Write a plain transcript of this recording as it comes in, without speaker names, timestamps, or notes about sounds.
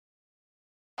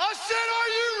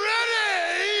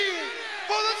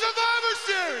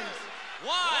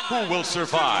who will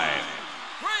survive?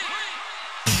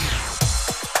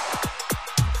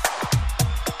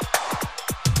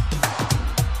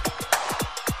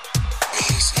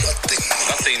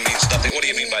 Nothing means nothing. What do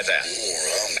you mean by that?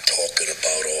 I'm talking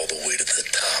about all the way to the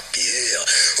top, yeah.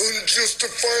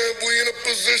 Unjustifiably in a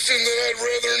position that I'd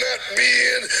rather not be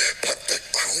in, but the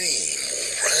cream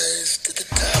will rise to the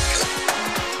top.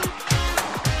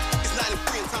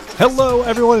 Hello,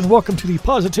 everyone, and welcome to the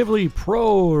Positively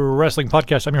Pro Wrestling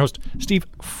Podcast. I'm your host, Steve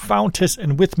Fountas,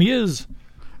 and with me is...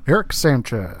 Eric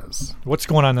Sanchez. What's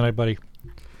going on tonight, buddy?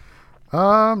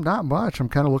 Not much. I'm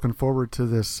kind of looking forward to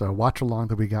this watch-along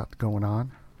that we got going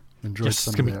on. Enjoyed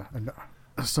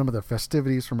some of the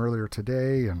festivities from earlier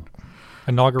today and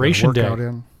Inauguration Day.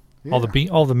 Yeah.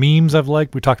 All the memes I've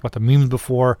liked. We talked about the memes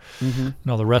before, and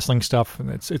all the wrestling stuff,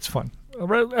 and it's fun.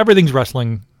 Everything's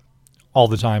wrestling all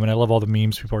the time, and I love all the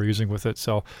memes people are using with it.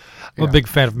 So I'm a big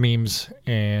fan of memes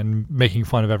and making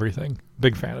fun of everything.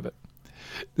 Big fan of it.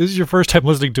 This is your first time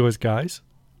listening to us, guys.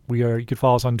 You can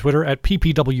follow us on Twitter at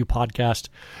PPW Podcast,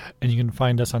 and you can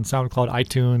find us on SoundCloud,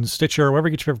 iTunes, Stitcher, wherever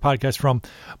you get your favorite podcast from.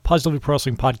 Positively Pro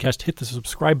Wrestling Podcast. Hit the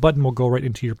subscribe button. We'll go right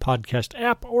into your podcast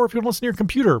app, or if you want to listen to your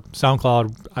computer,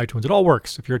 SoundCloud, iTunes, it all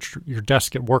works. If you're at your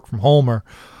desk at work from home or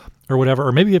whatever,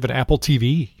 or maybe you have an Apple TV,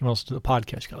 you want to listen to the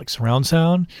podcast. You got like surround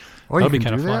sound. That'd be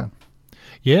kind of fun.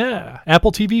 Yeah,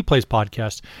 Apple TV plays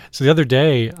podcasts. So the other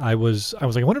day, I was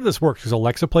like, I wonder if this works, because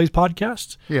Alexa plays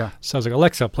podcasts. Yeah. So I was like,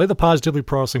 Alexa, play the Positively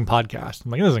Pro Wrestling Podcast.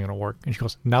 I'm like, this isn't going to work. And she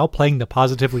goes, now playing the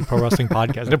Positively Pro Wrestling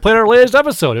Podcast. And it played our latest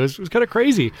episode. It was kind of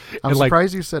crazy. I'm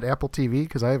surprised you said Apple TV,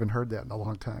 because I haven't heard that in a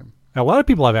long time. A lot of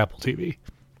people have Apple TV.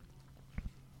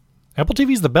 Apple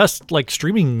TV is the best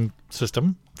streaming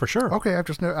system for sure. Okay,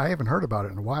 I haven't heard about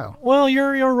it in a while. Well,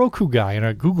 you're a Roku guy and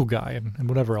a Google guy and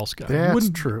whatever else guy. That's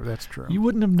true. You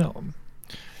wouldn't have known.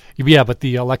 Yeah, but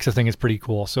the Alexa thing is pretty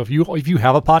cool. So if you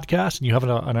have a podcast and you have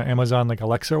an Amazon like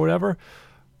Alexa or whatever,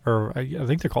 or I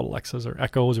think they're called Alexas or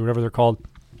Echoes or whatever they're called,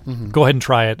 go ahead and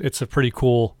try it. It's a pretty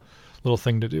cool little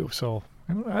thing to do. So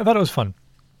I thought it was fun.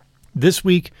 This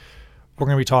week, we're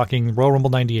going to be talking Royal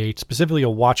Rumble 98, specifically a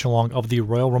watch-along of the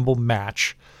Royal Rumble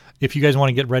match. If you guys want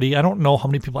to get ready, I don't know how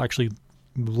many people actually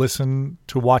listen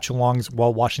to watch-alongs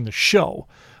while watching the show,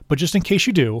 but just in case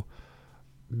you do,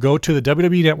 go to the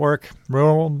WWE Network,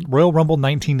 Royal Rumble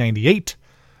 1998.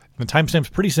 And the timestamp's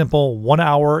pretty simple, 1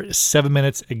 hour, 7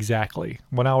 minutes exactly.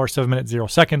 1 hour, 7 minutes, 0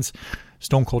 seconds.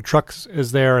 Stone Cold Trucks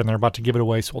is there, and they're about to give it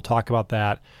away, so we'll talk about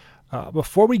that.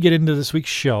 Before we get into this week's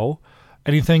show,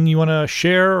 anything you want to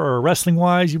share or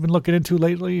wrestling-wise you've been looking into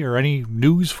lately, or any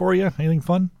news for you? Anything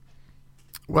fun?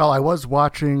 Well, I was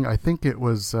watching, I think it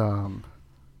was a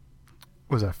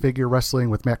figure wrestling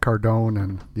with Matt Cardone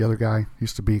and the other guy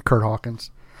used to be Kurt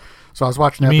Hawkins. So I was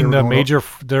watching that. You mean the major,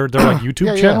 their like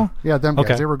YouTube channel? Yeah, them guys.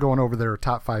 Okay. They were going over their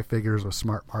top 5 figures with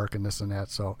Smart Mark and this and that.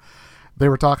 So they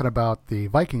were talking about the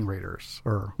Viking Raiders,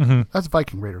 or that's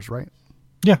Viking Raiders, right?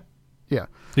 Yeah. Yeah.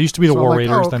 They used to be the War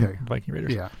Raiders, okay. then Viking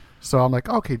Raiders. Yeah. So I'm like,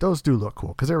 okay, those do look cool,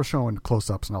 because they were showing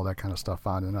close-ups and all that kind of stuff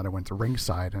on, and then I went to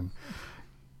ringside, and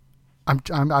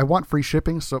I want free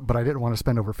shipping, but I didn't want to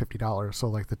spend over $50.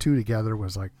 So the two together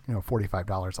was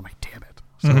 $45. I'm like, damn it.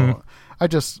 So I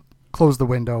just closed the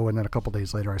window, and then a couple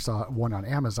days later I saw one on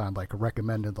Amazon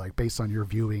recommended based on your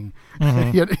viewing.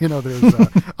 There's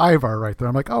Ivar right there.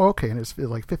 I'm like, oh, okay, and it's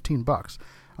like $15.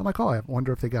 I'm like, oh, I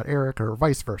wonder if they got Eric or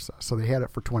vice versa. So they had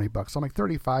it for $20. So I'm like,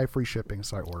 $35 free shipping.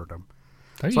 So I ordered them.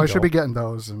 So I should be getting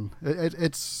those, and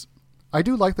it's. I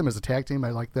do like them as a tag team. I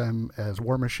like them as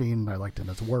War Machine. I like them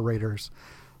as War Raiders.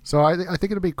 So I think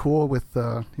it'll be cool with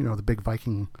the big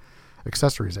Viking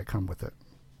accessories that come with it.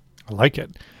 I like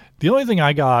it. The only thing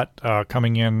I got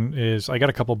coming in is I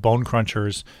got a couple Bone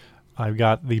Crunchers. I've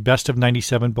got the Best of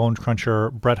 97 Bone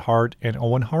Cruncher, Bret Hart and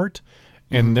Owen Hart,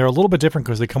 and they're a little bit different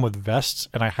because they come with vests.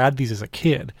 And I had these as a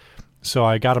kid, so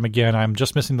I got them again. I'm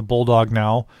just missing the Bulldog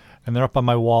now. And they're up on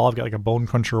my wall. I've got a Bone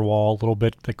Cruncher wall a little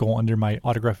bit that go under my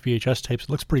autographed VHS tapes. It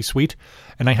looks pretty sweet.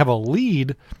 And I have a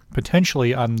lead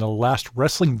potentially on the last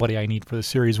wrestling buddy I need for the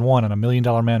Series 1 on a $1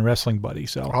 Million Man Wrestling Buddy.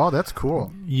 So, oh, that's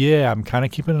cool. Yeah, I'm kind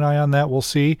of keeping an eye on that. We'll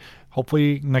see.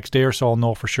 Hopefully next day or so I'll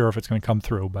know for sure if it's going to come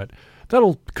through. But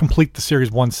that'll complete the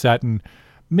Series 1 set. And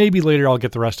maybe later I'll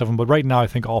get the rest of them. But right now I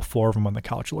think all 4 of them on the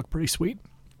couch look pretty sweet.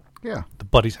 Yeah. The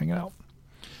buddies hanging out.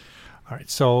 All right,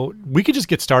 so we could just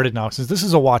get started now since this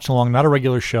is a watch-along, not a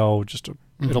regular show.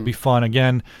 It'll be fun.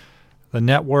 Again, the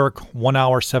network, 1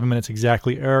 hour, 7 minutes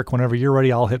exactly. Eric, whenever you're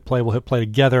ready, I'll hit play. We'll hit play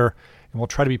together, and we'll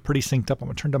try to be pretty synced up. I'm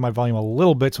going to turn down my volume a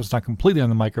little bit so it's not completely on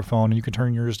the microphone, and you can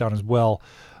turn yours down as well.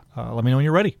 Let me know when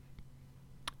you're ready.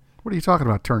 What are you talking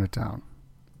about, turn it down?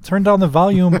 Turn down the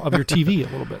volume of your TV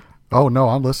a little bit. Oh, no,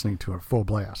 I'm listening to it full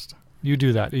blast. You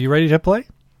do that. Are you ready to play?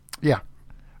 Yeah.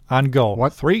 On go.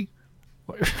 What? 3?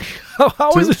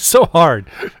 How is it so hard?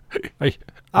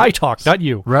 I talk, not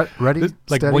you. Ready?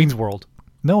 Like steady? Wayne's World.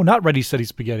 No, not ready, steady,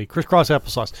 spaghetti. Crisscross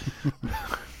applesauce.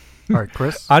 All right,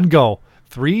 Chris. On go.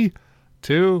 3,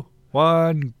 2,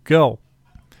 1, go.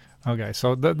 Okay,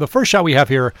 so the first shot we have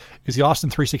here is the Austin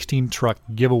 316 truck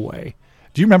giveaway.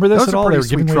 Do you remember this at all? They were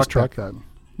giving away this truck then.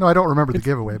 No, I don't remember the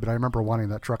giveaway, but I remember wanting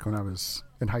that truck when I was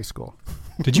in high school.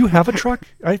 Did you have a truck?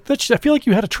 I feel like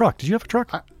you had a truck. Did you have a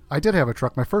truck? I did have a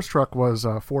truck. My first truck was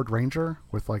a Ford Ranger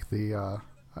with like the,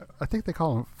 I think they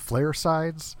call them flare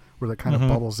sides, where that kind of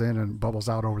bubbles in and bubbles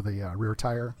out over the rear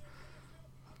tire.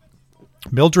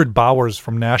 Mildred Bowers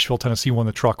from Nashville, Tennessee won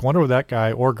the truck. I wonder what that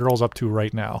guy or girl's up to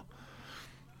right now.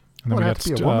 And then we have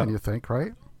to be a woman, you think,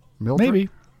 right? Mildred? Maybe.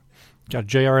 Got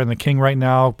JR and the King right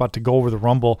now, about to go over the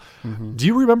Rumble. Mm-hmm. Do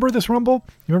you remember this Rumble?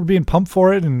 You remember being pumped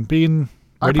for it and being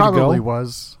ready to go? I probably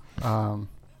was.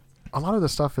 A lot of the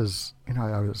stuff is,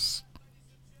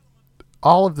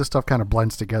 all of this stuff kind of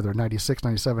blends together, 96,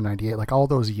 97, 98, like all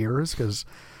those years, because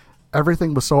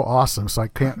everything was so awesome, so I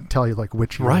can't tell you like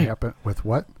which year happened with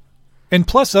what. And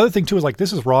plus, the other thing, too, is like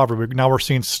this is Raw. Now we're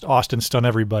seeing Austin stun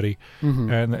everybody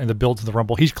and the build to the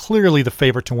Rumble. He's clearly the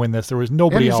favorite to win this. There was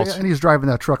nobody else. And he's driving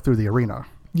that truck through the arena.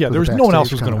 Yeah, there was no one else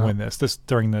who was going to win this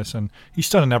during this. And he's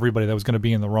stunning everybody that was going to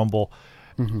be in the Rumble.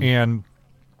 Mm-hmm. And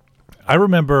I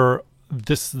remember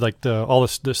this, like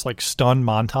this like stun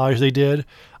montage they did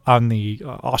on the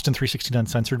Austin 316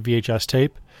 Uncensored VHS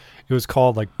tape. It was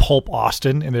called like Pulp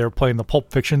Austin, and they were playing the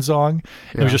Pulp Fiction song.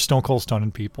 It was just Stone Cold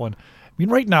stunning people. And I mean,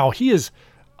 right now he is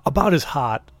about as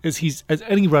hot as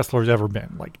any wrestler's ever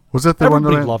been. Like, was it the one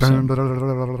that loves him?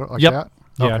 Like yep. that?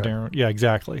 Yeah, okay. Darren, yeah,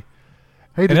 exactly.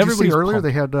 Hey, did you see earlier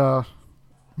they had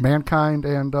Mankind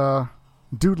and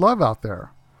Dude Love out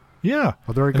there? Yeah.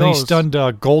 Well, there he goes. And he stunned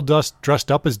Goldust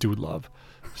dressed up as Dude Love.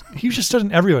 He was just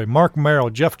stunning everybody. Mark Merrill,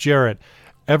 Jeff Jarrett,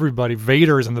 everybody.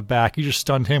 Vader is in the back. He just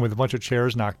stunned him with a bunch of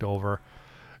chairs knocked over.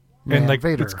 Man, and like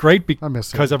Vader. It's great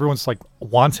because everyone's like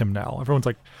wants him now. Everyone's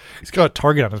like, he's got a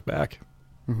target on his back.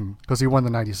 Because he won the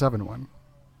 97 one.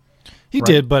 He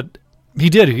did, but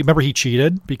he did. Remember, he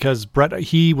cheated because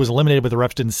he was eliminated, but the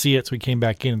refs didn't see it, so he came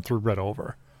back in and threw Brett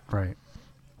over. Right.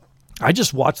 I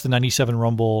just watched the 97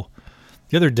 Rumble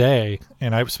the other day,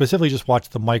 and I specifically just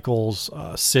watched the Michaels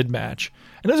Sid match.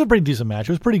 And it was a pretty decent match.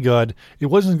 It was pretty good. It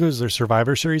wasn't as good as their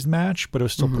Survivor Series match, but it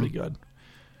was still pretty good.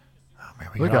 Oh, man,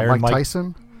 we got Mike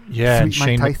Tyson. Yeah, and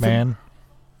Shane McMahon.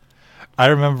 I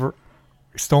remember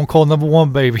Stone Cold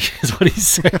 #1, baby, is what he's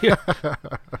saying.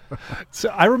 So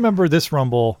I remember this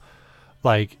Rumble,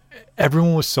 like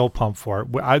everyone was so pumped for it.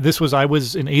 I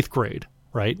was in 8th grade,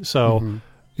 right? So,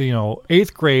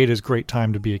 8th grade is a great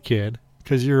time to be a kid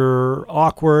because you're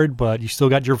awkward, but you still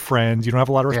got your friends. You don't have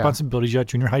a lot of responsibilities yet.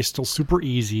 Junior high is still super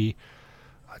easy.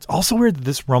 It's also weird that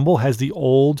this Rumble has the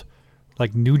old,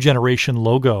 like, new generation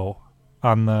logo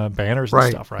on the banners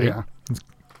and stuff, right? Yeah.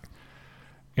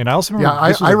 And I also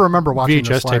remember I remember watching VHS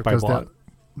this live tape I bought.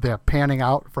 That panning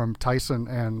out from Tyson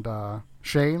and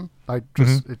Shane,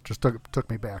 it just took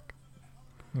me back.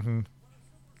 Mm-hmm.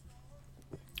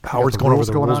 Howard's going over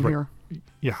the rules here.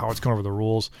 Yeah, Howard's going over the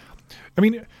rules. I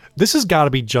mean, this has got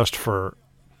to be just for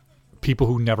people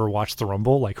who never watched the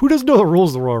Rumble. Like, who doesn't know the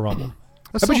rules of the Royal Rumble?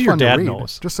 That's I bet your dad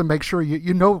knows. Just to make sure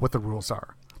you know what the rules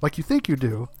are. Like, you think you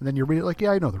do, and then you read it like,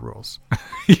 yeah, I know the rules.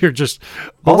 You're just...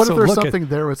 But what if there's something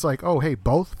there where it's like, oh, hey,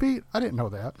 both feet? I didn't know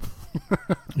that.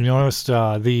 You noticed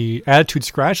the Attitude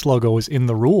Scratch logo is in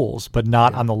the rules, but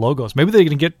not on the logos. Maybe they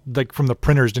didn't get, like, from the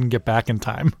printers, didn't get back in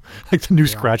time. Like the new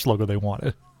Scratch logo they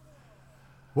wanted.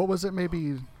 What was it,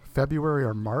 maybe February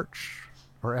or March?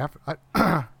 Or after?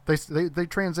 They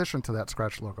transitioned to that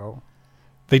Scratch logo.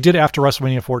 They did after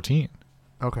WrestleMania 14.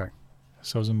 Okay.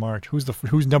 So it was in March. Who's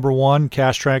 #1?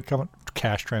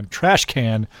 Trash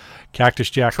Can, Cactus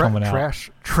Jack coming out.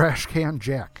 Trash Can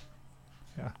Jack.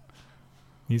 Yeah,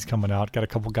 he's coming out. Got a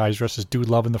couple guys dressed as Dude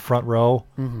Love in the front row.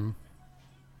 Mm-hmm.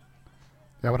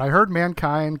 Yeah, when I heard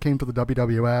Mankind came to the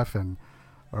WWF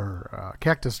or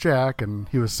Cactus Jack, and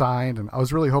he was signed, and I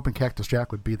was really hoping Cactus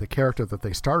Jack would be the character that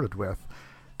they started with,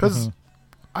 because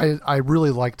I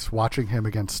really liked watching him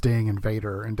against Sting and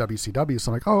Vader in WCW.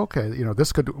 So I'm like, oh, okay,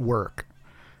 this could work.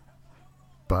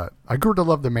 But I grew to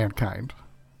love the Mankind.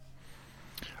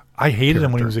 I hated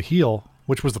him when he was a heel,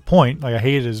 which was the point. Like, I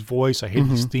hated his voice. I hated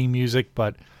his theme music,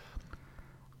 but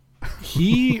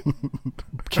he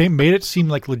made it seem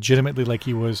like legitimately like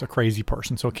he was a crazy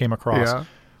person. So it came across. Yeah.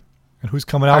 And who's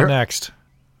coming out next?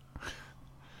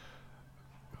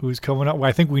 Who's coming out? Well,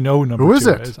 I think we know who number who 2 is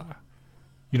it? is.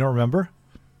 You don't remember?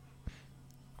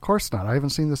 Of course not. I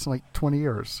haven't seen this in like 20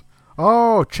 years.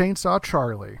 Oh, Chainsaw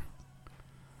Charlie.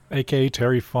 A.K.A.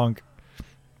 Terry Funk.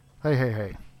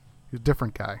 Hey. He's a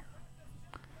different guy.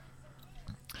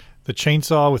 The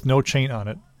chainsaw with no chain on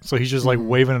it. So he's just like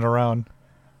waving it around.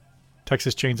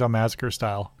 Texas Chainsaw Massacre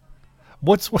style.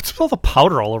 What's with all the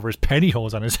powder all over his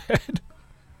pantyhose on his head?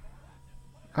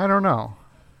 I don't know.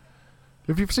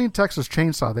 If you've seen Texas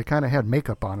Chainsaw, they kind of had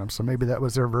makeup on him, so maybe that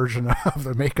was their version of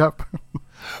the makeup.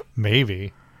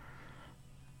 Maybe.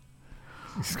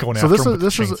 He's going So after him with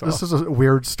this the is chainsaw. this is a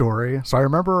weird story. So I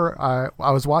remember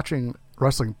I was watching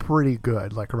wrestling pretty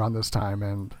good, like around this time,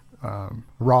 and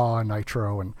Raw and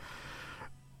Nitro,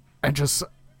 and just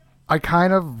I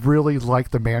kind of really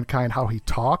liked the Mankind, how he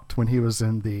talked when he was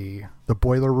in the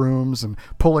boiler rooms and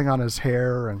pulling on his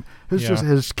hair, and just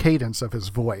his cadence of his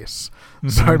voice.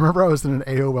 So I remember I was in an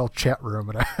AOL chat room,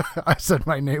 and I said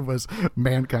my name was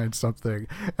Mankind something,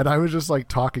 and I was just like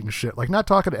talking shit, like not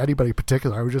talking to anybody in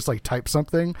particular. I would just like type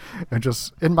something, and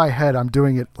just in my head I'm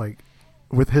doing it like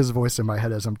with his voice in my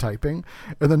head as I'm typing,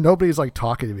 and then nobody's like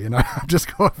talking to me, and I'm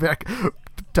just going back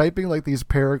typing like these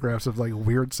paragraphs of like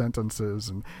weird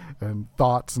sentences and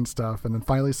thoughts and stuff, and then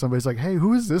finally somebody's like, "Hey,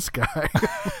 who is this guy?"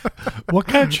 What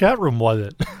kind of chat room was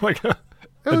it? Like a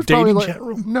dating chat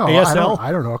room? No, ASL?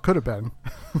 I don't know. It could have been.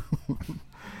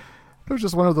 It was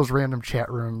just one of those random chat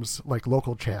rooms, like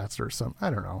local chats or something. I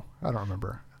don't know. I don't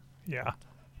remember. Yeah.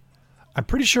 I'm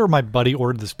pretty sure my buddy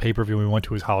ordered this pay-per-view and we went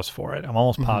to his house for it. I'm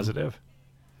almost positive.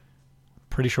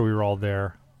 Pretty sure we were all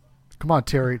there. Come on,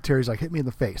 Terry. Terry's like, hit me in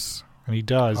the face. And he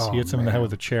does. Oh, He hits him in the head man.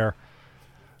 with a chair.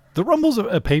 The Rumble's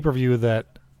a pay-per-view that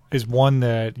is one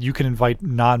that you can invite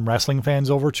non-wrestling fans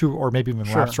over to, or maybe even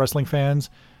Sure. lapsed wrestling fans,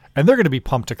 and they're going to be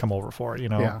pumped to come over for it, you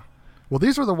know? Yeah. Well,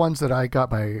 these are the ones that I got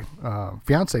my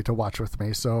fiance to watch with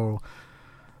me. So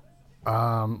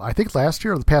I think last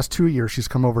year or the past 2 years, she's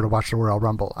come over to watch the Royal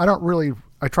Rumble.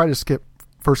 I try to skip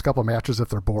first couple of matches if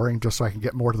they're boring, just so I can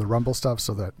get more to the Rumble stuff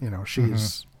so that,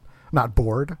 she's not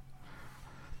bored.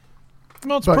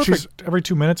 No, it's But perfect. Every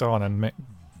 2 minutes on and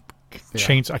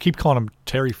chains. I keep calling him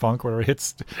Terry Funk, where he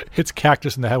hits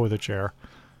Cactus in the head with a chair.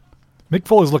 Mick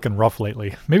Foley's looking rough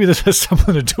lately. Maybe this has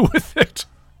something to do with it.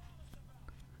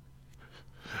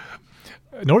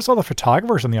 Notice all the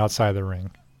photographers on the outside of the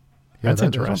ring. Yeah, That's they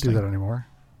interesting. don't do that anymore.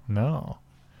 No.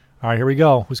 All right, here we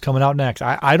go. Who's coming out next?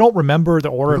 I don't remember the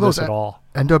order of Look at this those at all.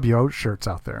 NWO shirts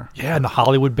out there. Yeah, and the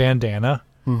Hollywood bandana.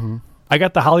 Mm-hmm. I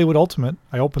got the Hollywood Ultimate.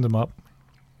 I opened them up.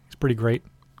 It's pretty great.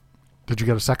 Did you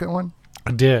get a second one?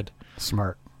 I did.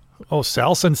 Smart. Oh,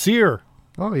 Sal Sincere,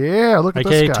 Oh yeah, look at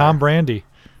a.k.a. this guy. Tom Brandy.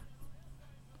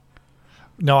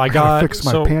 No, I gotta got fix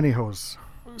my pantyhose.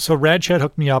 So Rad Chat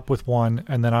hooked me up with one,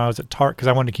 and then I was at Target because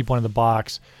I wanted to keep one in the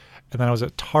box, and then I was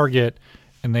at Target,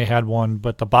 and they had one,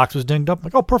 but the box was dinged up. I'm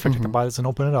like, oh, perfect, I can buy this and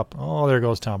open it up. Oh, there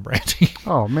goes Tom Brandy.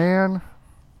 Oh man.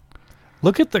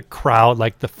 Look at the crowd,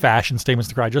 like the fashion statements.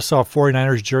 The crowd. I just saw a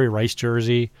 49ers Jerry Rice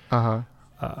jersey. Uh-huh.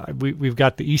 We've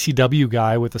got the ECW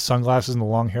guy with the sunglasses and the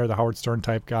long hair, the Howard Stern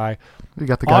type guy. You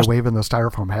got the guy waving the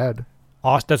styrofoam head.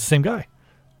 That's the same guy.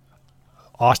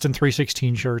 Austin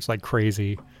 316 shirts like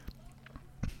crazy.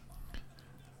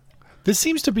 This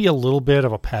seems to be a little bit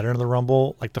of a pattern of the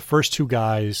Rumble. Like the first two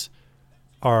guys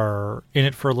are in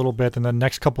it for a little bit, and the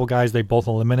next couple of guys they both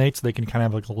eliminate, so they can kind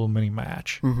of have like a little mini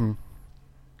match. Mm-hmm.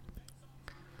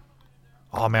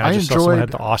 Oh man, I just saw someone had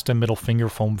the Austin middle finger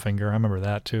foam finger. I remember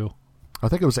that too. I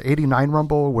think it was the 89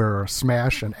 Rumble where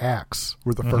Smash and Axe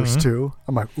were the first two.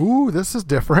 I'm like, ooh, this is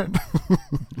different.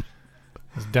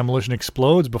 As Demolition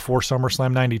explodes before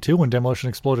SummerSlam 92 when Demolition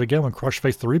exploded again when Crush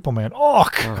faced the Repo Man. Oh,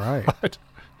 God. All right.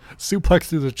 Suplex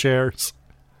through the chairs.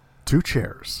 2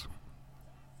 chairs.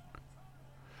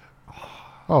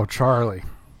 Oh, Charlie.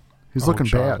 He's looking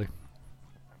Charlie. bad.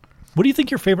 What do you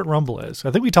think your favorite Rumble is? I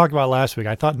think we talked about it last week.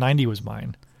 I thought 90 was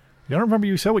mine. I don't remember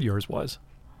you said what yours was.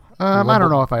 I don't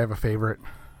know if I have a favorite.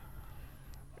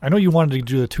 I know you wanted to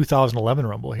do the 2011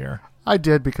 Rumble here. I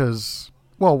did because,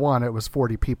 well, one, it was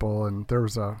 40 people, and there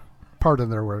was a part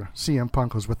in there where CM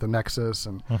Punk was with the Nexus,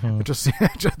 and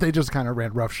they just kind of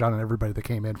ran roughshod on everybody that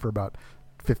came in for about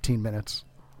 15 minutes.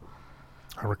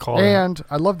 I recall And that.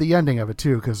 I love the ending of it,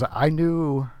 too, because I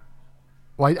knew...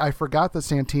 Well, I forgot that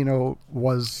Santino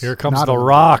was... Here comes not The a-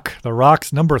 Rock. The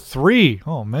Rock's number 3.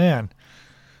 Oh, man.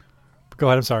 Go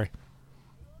ahead. I'm sorry.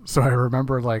 So I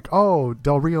remember like, oh,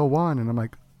 Del Rio won, and I'm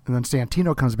like, and then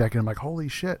Santino comes back, and I'm like, holy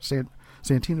shit,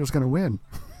 Santino's going to win.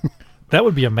 That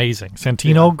would be amazing.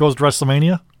 Santino goes to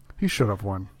WrestleMania. He should have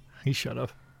won. He should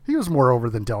have. He was more over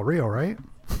than Del Rio, right?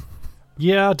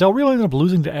 Yeah, Del Rio ended up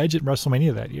losing to Edge at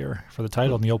WrestleMania that year for the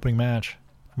title in the opening match,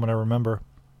 from what I remember.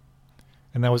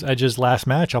 And that was Edge's last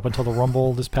match up until the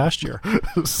Rumble this past year.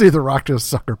 See The Rock just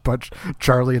sucker punch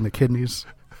Charlie in the kidneys.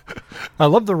 I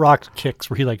love The Rock kicks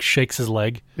where he like shakes his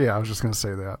leg. Yeah, I was just going to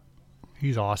say that.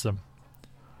 He's awesome.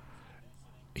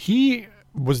 He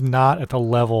was not at the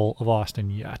level of Austin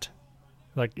yet.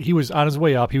 Like, he was on his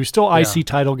way up. He was still IC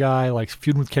title guy, like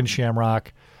feuding with Ken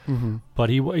Shamrock. Mm-hmm. But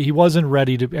he wasn't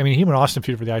ready to. I mean, he and Austin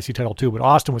feuded for the IC title too, but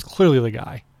Austin was clearly the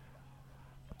guy.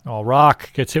 Oh,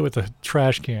 Rock gets hit with a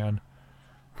trash can.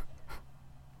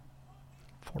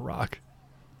 Poor Rock.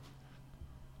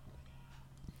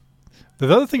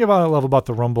 The other thing I love about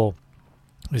the Rumble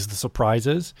is the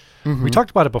surprises. Mm-hmm. We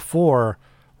talked about it before,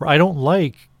 where I don't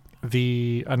like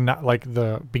the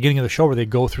beginning of the show where they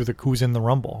go through the who's in the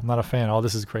Rumble. I'm not a fan. Oh,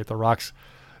 this is great. The Rock's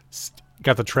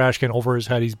got the trash can over his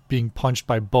head. He's being punched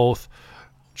by both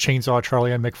Chainsaw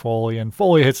Charlie and Mick Foley, and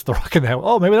Foley hits The Rock in the head.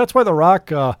 Oh, maybe that's why The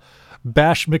Rock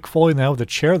bashed Mick Foley in the head with a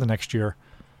chair the next year.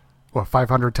 What,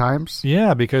 500 times?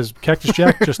 Yeah, because Cactus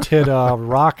Jack just hit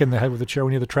Rock in the head with a chair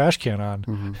when he had the trash can on.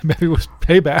 Mm-hmm. Maybe it was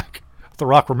payback. The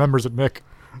Rock remembers it, Mick.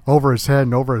 Over his head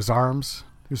and over his arms.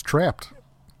 He was trapped.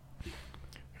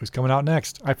 Who's coming out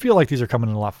next? I feel like these are coming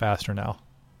in a lot faster now.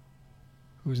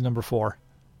 Who's number 4?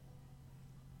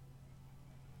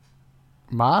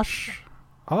 Mosh?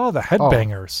 Oh, the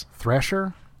Headbangers. Oh,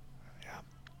 Thrasher? Yeah.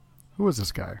 Who is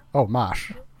this guy? Oh,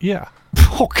 Mosh. Yeah.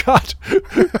 Oh, God.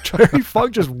 Terry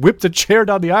Funk just whipped a chair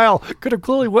down the aisle. Could have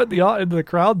clearly went into the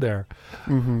crowd there.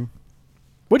 Mm-hmm.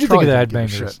 What did you think of the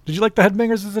Headbangers? Did you like the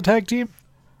Headbangers as a tag team?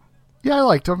 Yeah, I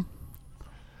liked them.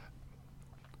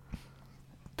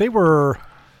 They were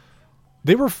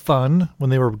fun when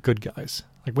they were good guys.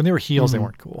 Like, when they were heels, they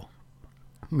weren't cool.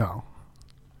 No.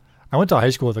 I went to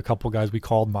high school with a couple guys we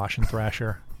called Mosh and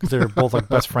Thrasher because they were both like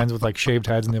best friends with like shaved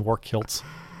heads and they wore kilts.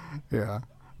 Yeah.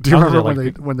 Do you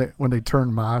remember when they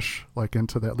turned Mosh like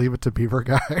into that Leave It to Beaver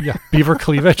guy? Yeah, Beaver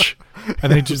cleavage,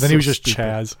 and then he was just stupid.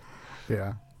 Chaz.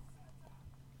 Yeah.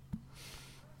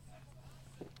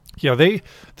 Yeah, the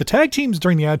tag teams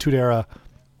during the Attitude Era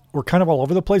were kind of all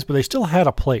over the place, but they still had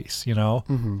a place, you know?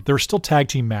 Mm-hmm. There were still tag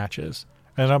team matches.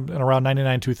 And around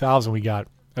 99, 2000, we got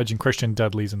Edge and Christian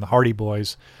Dudleys and the Hardy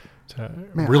Boys to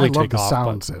really take off. I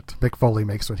love the sounds that Mick Foley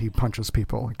makes when he punches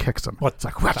people and kicks them. What? It's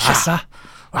like, wacha,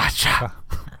 wacha,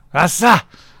 wacha.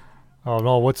 Oh,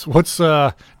 no, what's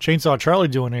Chainsaw Charlie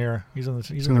doing here? He's in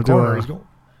the corner. He's going.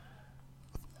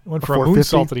 Went for a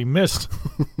moonsault that he missed.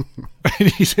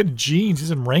 And he's in jeans. He's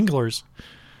in Wranglers.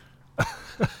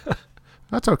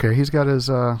 That's okay. He's got his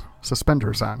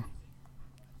suspenders on.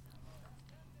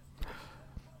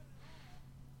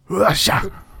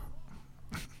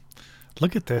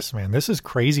 Look at this, man. This is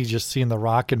crazy just seeing The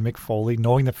Rock and Mick Foley,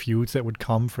 knowing the feuds that would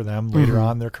come for them later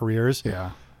on in their careers. Yeah.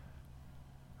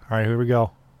 All right, here we go.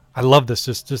 I love this.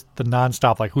 Just the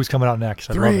nonstop, like, who's coming out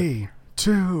next? I 3,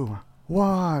 2,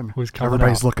 1. Who's coming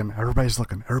Everybody's out? looking. Everybody's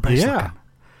looking. Everybody's looking.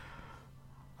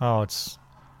 Oh, it's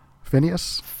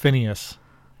Phineas.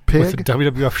 Pig. With a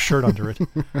WWF shirt under it.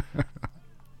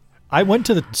 I went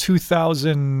to the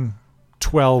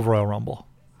 2012 Royal Rumble.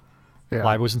 Yeah.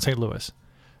 Live. It was in St. Louis.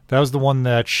 That was the one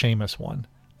that Sheamus won.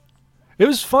 It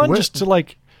was fun just to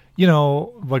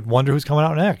wonder who's coming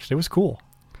out next. It was cool.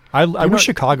 I wish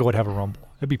Chicago would have a Rumble.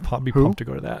 I'd be pumped to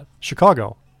go to that.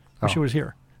 Chicago. Wish it was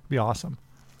here. It'd be awesome.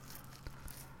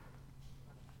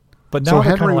 But now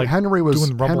Henry was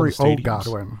doing Rumble Henry in stadiums.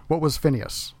 O'Godwin. What was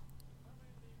Phineas?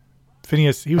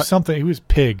 Phineas, he was something. He was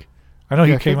Pig. I know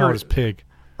he came out as Pig.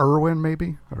 Irwin,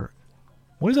 maybe? Or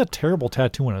what is that terrible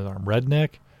tattoo on his arm?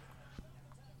 Redneck?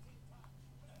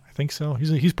 I think so.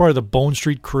 He's part of the Bone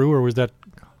Street Crew, or was that...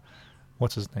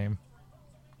 What's his name?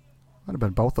 Might have been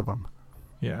both of them.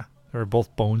 Yeah. They were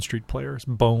both Bone Street players.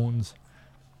 Bones.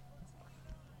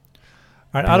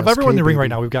 All right, out of everyone in the ring right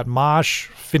now, we've got Mosh,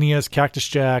 Phineas, Cactus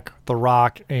Jack, The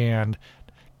Rock, and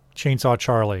Chainsaw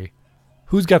Charlie.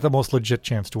 Who's got the most legit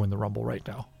chance to win the Rumble right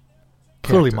now?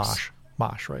 Clearly Mosh.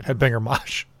 Mosh, right? Headbanger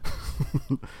Mosh.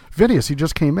 Phineas, he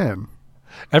just came in.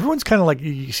 Everyone's kind of like,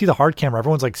 you see the hard camera,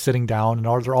 everyone's like sitting down,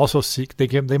 and they're also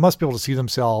they must be able to see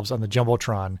themselves on the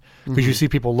Jumbotron, because you see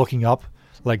people looking up,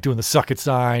 like doing the suck it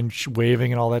sign,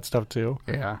 waving and all that stuff too.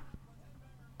 Yeah.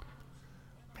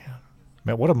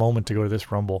 Man, what a moment to go to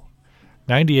this Rumble.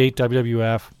 98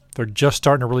 WWF. They're just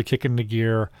starting to really kick into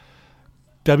gear.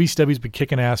 WCW's been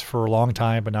kicking ass for a long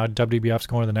time, but now WWF's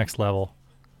going to the next level.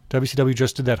 WCW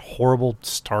just did that horrible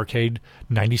Starrcade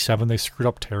 97. They screwed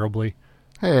up terribly.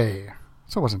 Hey,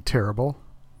 so it wasn't terrible.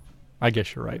 I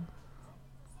guess you're right.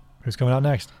 Who's coming out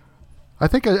next? I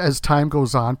think as time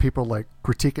goes on, people like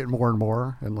critique it more and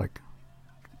more and like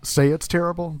say it's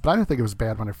terrible, but I didn't think it was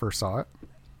bad when I first saw it.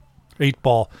 8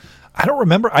 Ball. I don't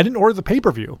remember. I didn't order the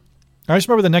pay-per-view. I just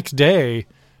remember the next day,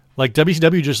 like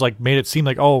WCW just like made it seem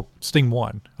like, oh, Sting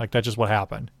won. Like that's just what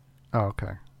happened. Oh,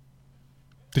 okay.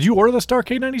 Did you order the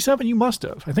Starrcade 97? You must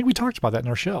have. I think we talked about that in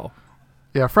our show.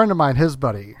 Yeah, a friend of mine, his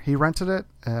buddy, he rented it,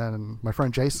 and my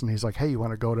friend Jason, he's like, hey, you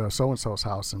want to go to so-and-so's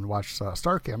house and watch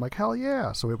Starrcade? I'm like, hell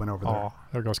yeah. So we went over there. Oh,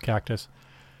 there goes Cactus.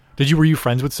 Were you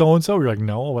friends with so-and-so? You're like,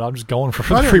 no, but I'm just going for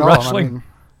I didn't free know wrestling.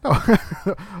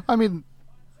 him.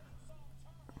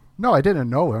 No, I didn't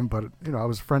know him, but, I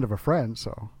was a friend of a friend,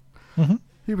 so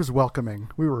he was welcoming.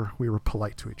 We were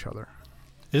polite to each other.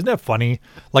 Isn't that funny?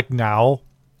 Like now,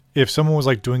 if someone was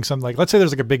like doing something, like let's say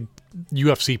there's like a big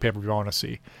UFC pay-per-view I want to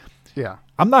see. Yeah.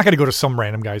 I'm not going to go to some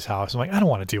random guy's house. I'm like, I don't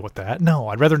want to deal with that. No,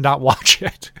 I'd rather not watch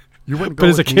it. You wouldn't go but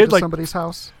as a with me kid, to like somebody's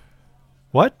house?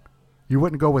 What? You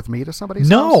wouldn't go with me to somebody's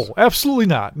house? No, absolutely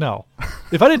not. No.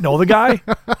 If I didn't know the guy,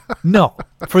 no.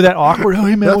 For that awkward,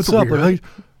 hey man, what's up? Like,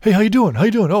 hey, how you doing? How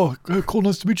you doing? Oh, cool,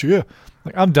 nice to meet you. Yeah.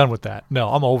 Like, I'm done with that. No,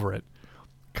 I'm over it.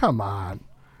 Come on.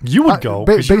 You would go.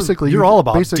 Basically, you're all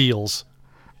about deals.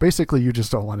 Basically, you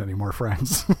just don't want any more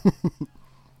friends.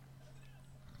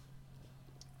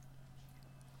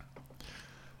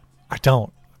 I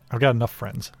don't. I've got enough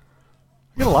friends.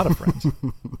 I got a lot of friends.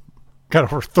 Got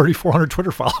over 3,400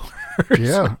 Twitter followers.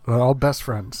 Yeah, they're all best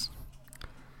friends.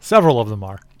 Several of them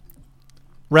are.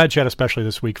 Rad Chat especially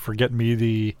this week for getting me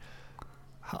the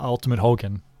Ultimate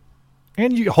Hogan.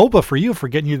 And Hoba for you for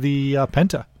getting you the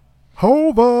Penta.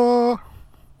 Hoba!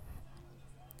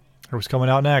 Who's coming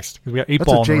out next? We got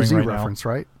 8-Ball in the ring Jay-Z right reference,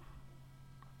 now. Right?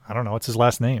 I don't know. What's his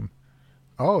last name?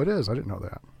 Oh, it is. I didn't know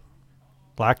that.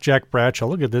 Blackjack Bradshaw.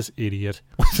 Look at this idiot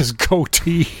with his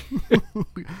goatee.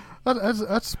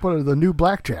 That's one of the new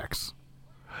Blackjacks.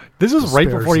 This is right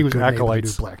before he was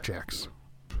Acolytes. New Blackjacks.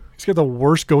 He's got the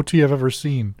worst goatee I've ever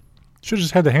seen. Should have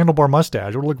just had the handlebar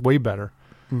mustache. It would look way better.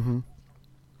 Mm-hmm.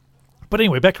 But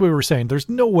anyway, back to what we were saying. There's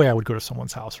no way I would go to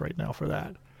someone's house right now for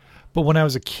that. But when I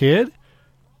was a kid,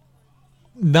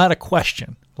 not a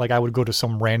question. Like I would go to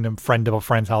some random friend of a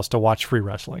friend's house to watch free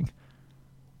wrestling.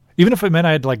 Even if it meant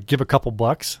I had to like give a couple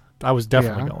bucks, I was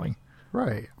definitely going.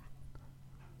 Right.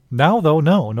 Now though,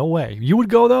 no way. You would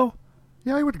go though?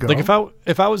 Yeah, I would go. Like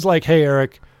if I was like, hey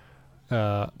Eric,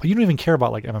 but you don't even care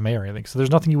about like MMA or anything, so there's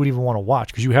nothing you would even want to watch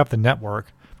because you have the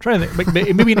network. I'm trying to think,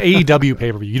 maybe an AEW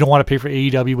pay-per-view. You don't want to pay for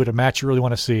AEW, but a match you really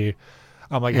want to see.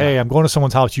 I'm like, hey, I'm going to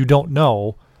someone's house you don't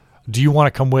know. Do you want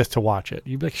to come with to watch it?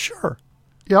 You'd be like, sure.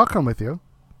 Yeah, I'll come with you.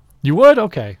 You would?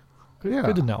 Okay. Yeah.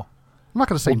 Good to know. I'm not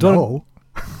going to say no.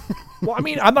 Well, I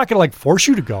mean, I'm not going to like force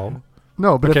you to go.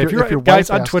 No, but okay, if your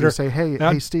guys wife on Twitter you, say,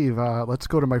 hey Steve, let's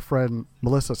go to my friend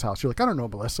Melissa's house. You're like, I don't know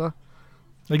Melissa.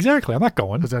 Exactly. I'm not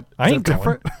going. I ain't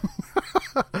different?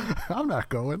 I'm not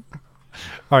going.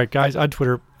 All right, guys on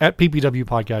Twitter at PPW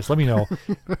Podcast. Let me know.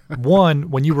 1,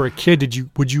 when you were a kid,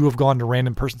 would you have gone to a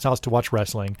random person's house to watch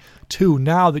wrestling? 2,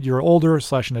 now that you're older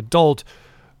 / an adult,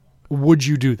 would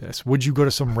you do this? Would you go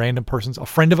to some random a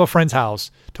friend of a friend's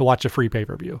house to watch a free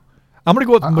pay-per-view? I'm going to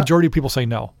go with the majority of people say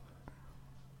no.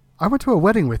 I went to a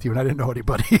wedding with you and I didn't know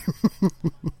anybody.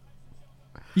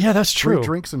 Yeah, that's true. Free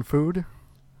drinks and food.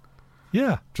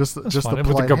 Yeah. Just the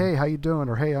polite, hey, how you doing?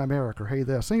 Or hey, I'm Eric. Or hey,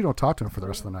 this. And you don't talk to them for the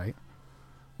rest of the night.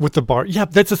 With the bar. Yeah,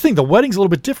 that's the thing. The wedding's a little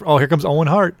bit different. Oh, here comes Owen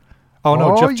Hart. Oh,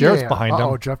 no, Jeff Jarrett's behind him.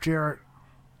 Oh, Jeff Jarrett.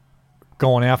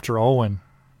 Going after Owen.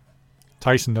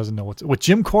 Tyson doesn't know what's... With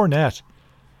Jim Cornette.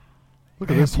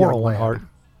 Look at this poor Owen Hart.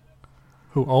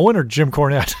 Who, Owen or Jim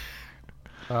Cornette?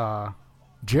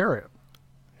 Jarrett.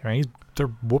 Right, they're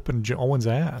whooping Owen's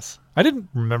ass. I didn't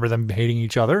remember them hating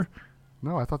each other.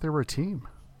 No, I thought they were a team.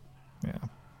 Yeah.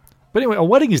 But anyway, a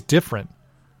wedding is different.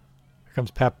 Here comes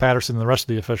Pat Patterson and the rest of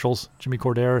the officials. Jimmy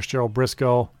Corderas, Gerald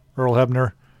Briscoe, Earl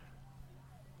Hebner.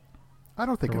 I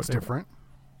don't think it's different.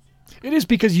 It is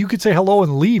because you could say hello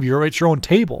and leave. You're at your own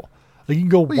table. Like you can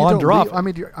go wander off. I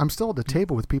mean, I'm still at the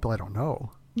table with people I don't know.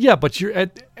 Yeah, but you're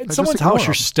at someone's house,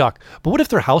 you're stuck. But what if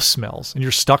their house smells and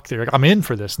you're stuck there? Like, I'm in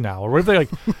for this now. Or what if they like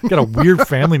got a weird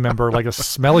family member, like a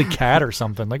smelly cat or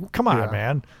something? Like, come on,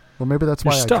 man. Well, maybe that's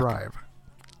why I drive.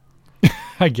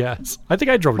 I guess. I think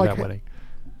I drove to that wedding.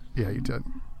 Yeah, you did.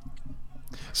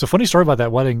 So funny story about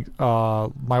that wedding.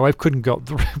 My wife couldn't go.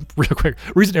 Real quick,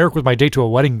 reason Eric was my date to a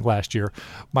wedding last year.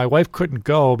 My wife couldn't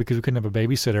go because we couldn't have a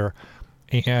babysitter.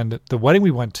 And the wedding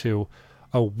we went to,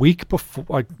 a week before,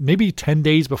 like maybe 10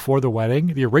 days before the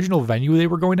wedding, the original venue they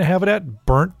were going to have it at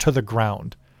burnt to the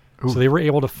ground. Ooh. So they were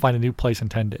able to find a new place in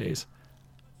 10 days.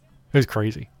 It was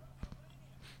crazy.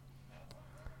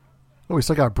 Oh, we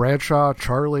still got Bradshaw,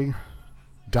 Charlie,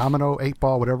 Domino,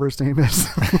 8-Ball, whatever his name is.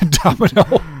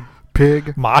 Domino.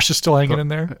 Pig. Mosh is still hanging in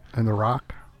there. And The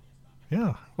Rock.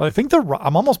 Yeah. Well, I think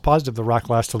I'm almost positive The Rock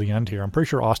lasts till the end here. I'm pretty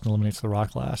sure Austin eliminates The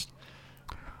Rock last.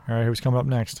 All right, who's coming up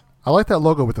next? I like that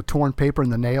logo with the torn paper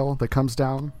and the nail that comes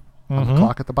down on the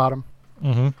clock at the bottom.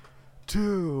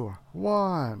 2,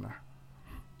 1.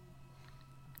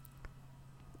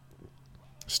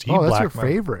 Steve Oh, that's Blackman. your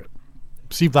favorite.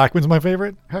 Steve Blackman's my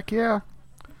favorite. Heck yeah.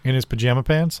 In his pajama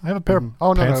pants. I have a pair of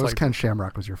Oh, no, pants it was like Ken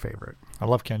Shamrock was your favorite. I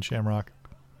love Ken Shamrock.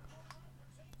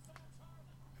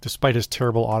 Despite his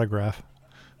terrible autograph.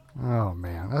 Oh,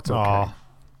 man. That's okay. Aw,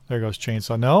 there goes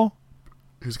Chainsaw. No?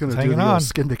 Who's going to He's do the hanging on.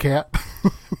 skin the cat?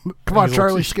 Come on, He's a little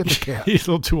Charlie, too- skin the cat. He's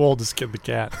a little too old to skin the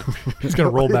cat. He's going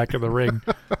to roll back in the ring.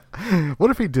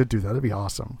 What if he did do that? That'd be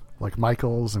awesome. Like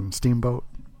Michaels and Steamboat.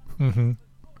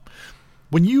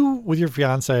 When you, with your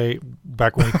fiance,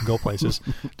 back when we could go places,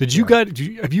 did you guys,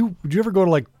 did you ever go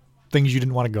to like things you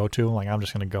didn't want to go to? Like, I'm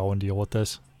just going to go and deal with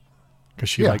this because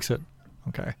she Yeah. likes it.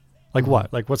 Okay. Like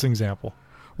what? Like, what's an example?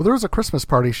 Well, there was a Christmas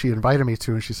party she invited me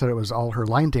to, and she said it was all her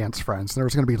line dance friends. And there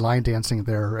was going to be line dancing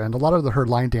there, and a lot of her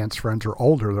line dance friends are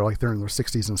older. They're in their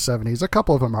 60s and 70s. A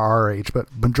couple of them are our age, but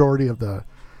majority of the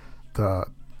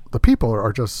people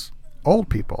are just old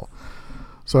people.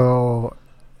 So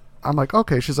I'm like,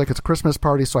 okay. She's like, it's a Christmas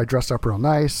party, so I dressed up real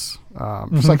nice.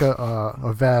 Just like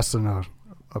a vest and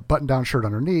a button-down shirt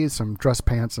underneath, some dress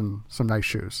pants, and some nice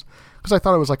shoes. Because I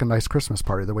thought it was like a nice Christmas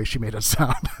party, the way she made it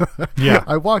sound. Yeah.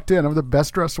 I walked in. I'm the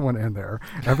best dressed one in there.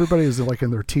 Everybody is like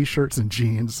in their T-shirts and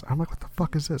jeans. I'm like, what the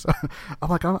fuck is this? I'm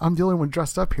like, I'm the only one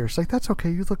dressed up here. She's like, that's okay.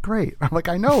 You look great. I'm like,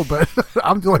 I know, but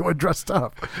I'm the only one dressed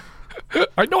up.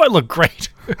 I know I look great.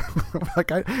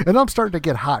 And I'm starting to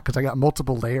get hot because I got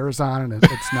multiple layers on, and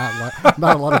it's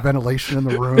not a lot of ventilation in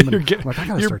the room. And I'm like, I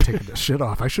gotta start taking this shit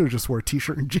off. I should have just wore a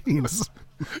T-shirt and jeans.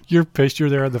 You're pissed you're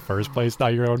there in the first place. Now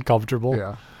you're uncomfortable.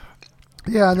 Yeah.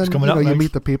 Yeah, and then coming up you next.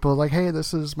 meet the people like, hey,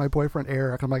 this is my boyfriend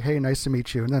Eric. I'm like, hey, nice to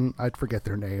meet you. And then I'd forget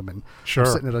their name, and Sure.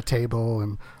 I'm sitting at a table,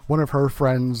 and one of her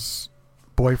friends'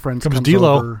 boyfriends Comes comes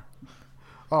D-Lo. over.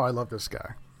 Oh, I love this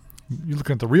guy. You're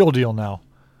looking at the real deal now.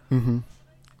 Did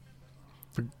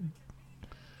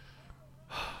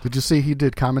you see he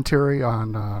did commentary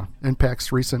on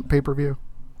Impact's recent pay-per-view?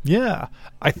 Yeah.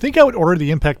 I think I would order the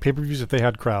Impact pay-per-views if they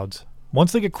had crowds.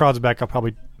 Once they get crowds back, I'll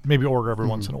probably maybe order every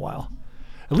once in a while.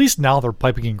 At least now they're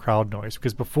piping in crowd noise,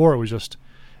 because before it was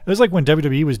like when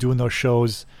WWE was doing those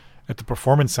shows at the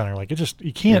Performance Center. Like,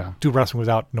 you can't do wrestling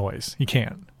without noise. You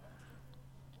can't.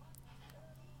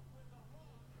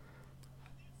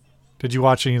 Did you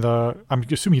watch any of the, I'm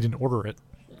assuming you didn't order it.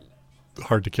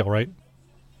 Hard to Kill, right?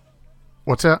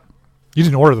 What's that? You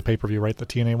didn't order the pay-per-view, right? The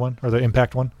TNA one or the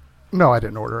Impact one? No, I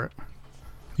didn't order it.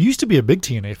 You used to be a big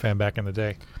TNA fan back in the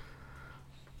day.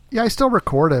 Yeah, I still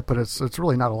record it, but it's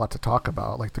really not a lot to talk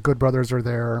about. Like, the Good Brothers are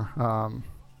there. I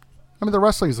mean, the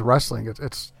wrestling is the wrestling.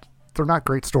 They're not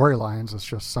great storylines. It's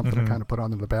just something to kind of put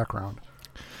on in the background.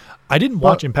 I didn't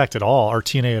watch Impact at all or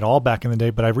TNA at all back in the day,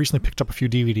 but I've recently picked up a few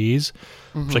DVDs.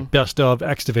 It's like Best of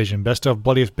X Division, Best of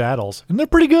Bloodiest Battles, and they're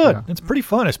pretty good. Yeah. It's pretty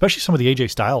fun, especially some of the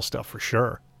AJ Styles stuff for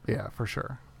sure. Yeah, for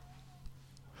sure.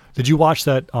 Did you watch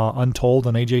that Untold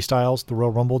on AJ Styles, the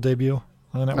Royal Rumble debut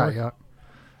on the network? Not yet.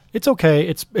 It's okay.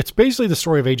 It's basically the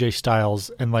story of AJ Styles,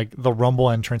 and like the Rumble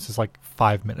entrance is like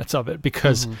 5 minutes of it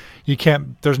because you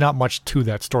can't. There's not much to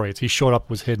that story. He showed up,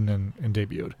 was hidden, and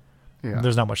debuted. Yeah.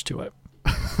 There's not much to it.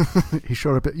 He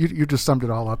showed up. You just summed it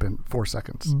all up in 4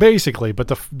 seconds. Basically, but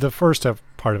the first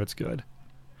part of it's good.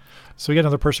 So we got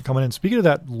another person coming in. Speaking of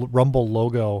that Rumble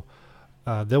logo,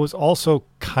 there was also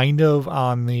kind of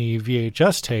on the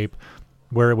VHS tape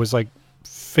where it was like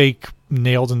fake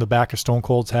nails in the back of Stone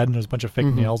Cold's head, and there's a bunch of fake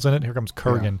nails in it. Here comes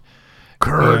Kurgan. Yeah.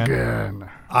 Kurgan. And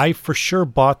I for sure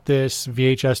bought this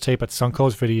VHS tape at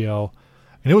Sunco's Video,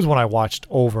 and it was one I watched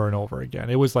over and over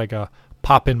again. It was like a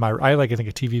pop in I think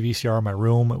a TV VCR in my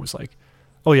room. It was like,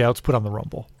 oh yeah, let's put on the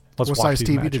Rumble. Let's What watch size these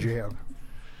TV matches. did you have?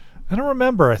 I don't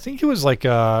remember. I think it was like a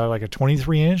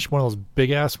 23-inch, one of those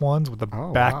big ass ones with the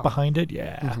back behind it.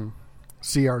 Yeah.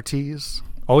 CRTs.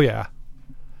 Oh yeah.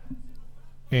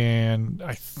 And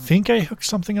I think I hooked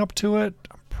something up to it.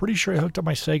 I'm pretty sure I hooked up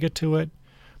my Sega to it.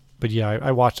 But yeah,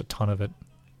 I watched a ton of it.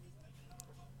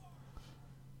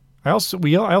 I also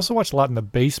watched a lot in the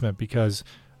basement because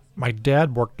my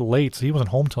dad worked late, so he wasn't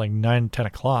home till like 9, 10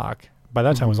 o'clock. By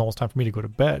that time, it was almost time for me to go to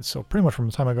bed. So pretty much from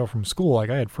the time I go from school, like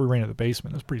I had free reign of the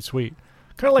basement. It was pretty sweet.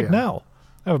 Kind of like now.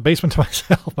 I have a basement to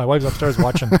myself. My wife's upstairs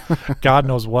watching God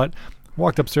knows what.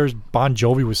 Walked upstairs, Bon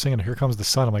Jovi was singing Here Comes the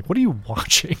Sun. I'm like, what are you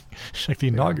watching? She's like, the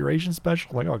inauguration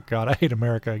special? I'm like, oh God, I hate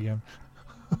America again.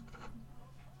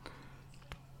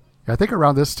 Yeah, I think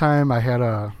around this time I had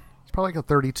it's probably like a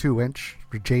 32-inch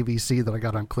JVC that I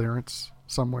got on clearance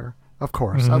somewhere. Of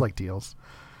course, I like deals.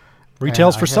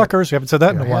 Retails I for had- suckers. We haven't said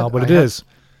that in a while, but it is.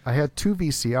 I had 2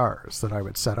 VCRs that I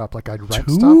would set up. Like I'd rent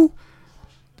 2? stuff.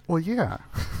 Well, yeah.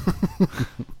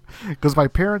 Because my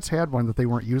parents had one that they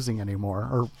weren't using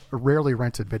anymore, or rarely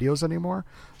rented videos anymore.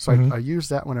 So I used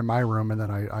that one in my room, and then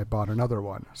I bought another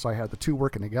one. So I had the 2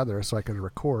 working together so I could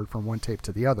record from one tape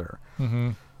to the other.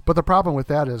 Mm-hmm. But the problem with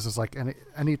that is like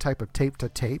any type of tape to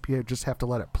tape, you just have to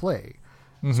let it play.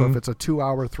 Mm-hmm. So if it's a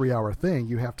 2-hour, 3-hour thing,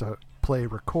 you have to play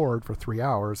record for 3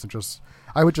 hours, and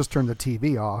I would just turn the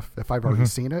TV off if I've already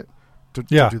seen it to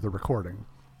do the recording.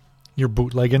 You're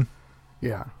bootlegging?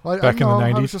 Yeah. Back in the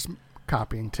 90s? I was just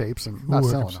copying tapes and not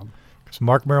selling them. Because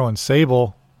Mark Merrow and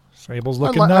Sable. Sable's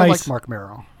looking nice. I like Mark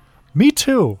Merrow. Me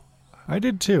too. I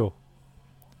did too.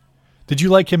 Did you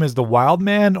like him as the Wild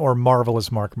Man or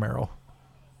Marvelous Mark Merrow?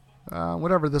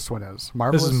 Whatever this one is.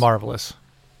 Marvelous? This is Marvelous.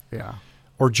 Yeah.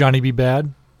 Or Johnny B.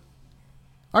 Bad?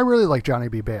 I really like Johnny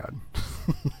B. Bad.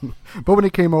 But when he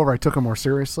came over, I took him more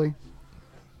seriously.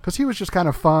 Because he was just kind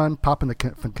of fun, popping the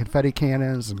confetti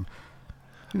cannons and,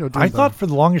 I thought for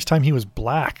the longest time he was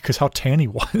black because how tan he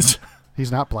was.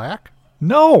 He's not black?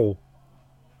 No.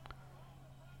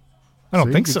 I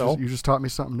don't think so. You just taught me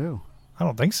something new. I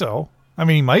don't think so. I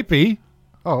mean, he might be.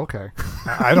 Oh, okay.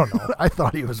 I don't know. I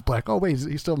thought he was black. Oh, wait,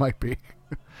 he still might be.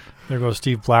 There goes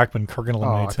Steve Blackman. Kurgan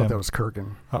eliminates him. I thought that was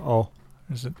Kurgan. Uh-oh.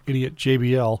 There's an idiot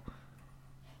JBL.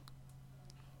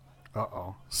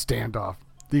 Uh-oh. Standoff.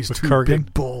 These with 2 Kurgan?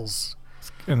 big bulls.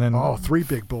 And then 3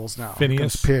 big bulls now.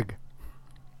 Phineas. Pig.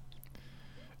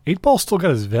 8 Ball still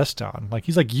got his vest on. Like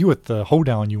he's like you at the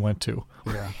hoedown you went to.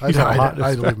 Yeah. I had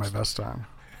to leave my vest on.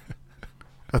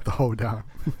 At the hoedown.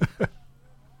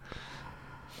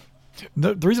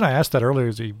 The reason I asked that earlier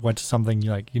is he went to something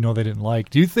they didn't like.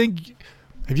 Do you think,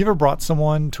 have you ever brought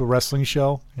someone to a wrestling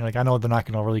show? You're like, I know they're not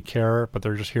going to really care, but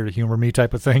they're just here to humor me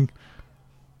type of thing?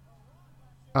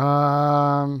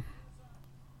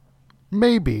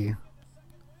 Maybe.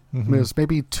 Mm-hmm. It was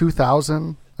maybe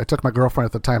 2000. I took my girlfriend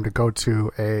at the time to go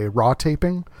to a Raw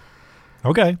taping.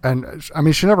 Okay. And, I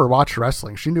mean, she never watched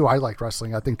wrestling. She knew I liked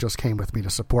wrestling. I think just came with me to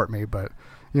support me. But,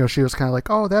 she was kind of like,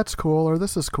 oh, that's cool, or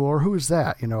this is cool, or who's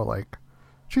that?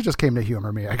 She just came to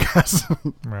humor me, I guess.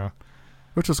 Yeah.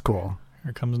 Which was cool.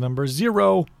 Here comes number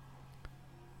 0.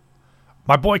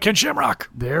 My boy Ken Shamrock.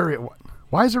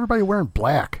 Why is everybody wearing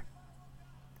black?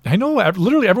 I know.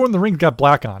 Literally everyone in the ring got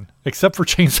black on, except for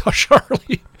Chainsaw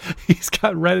Charlie. He's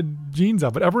got red jeans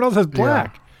on, but everyone else has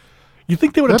black. Yeah. You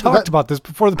think they would have talked about this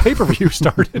before the pay-per-view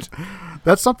started?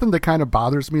 That's something that kind of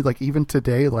bothers me. Like even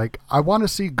today, I want to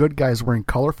see good guys wearing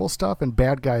colorful stuff and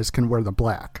bad guys can wear the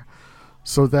black.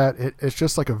 So that it's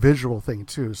just like a visual thing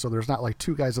too. So there's not like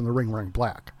 2 guys in the ring wearing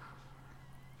black.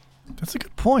 That's a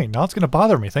good point. Now it's going to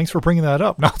bother me. Thanks for bringing that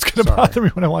up. Now it's going to bother me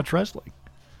when I watch wrestling.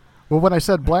 Well, when I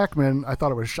said Blackman,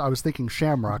 I was thinking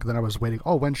Shamrock. Then I was waiting.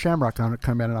 Oh, when Shamrock going to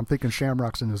come in? And I'm thinking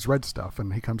Shamrock's in his red stuff,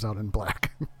 and he comes out in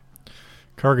black.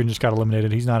 Kurgan just got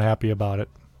eliminated. He's not happy about it.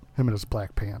 Him in his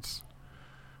black pants.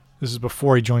 This is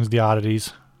before he joins the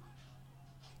Oddities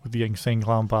with the Insane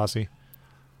Clown Posse.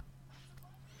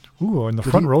 Ooh, in the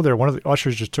front row there, one of the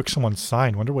ushers just took someone's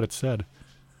sign. Wonder what it said.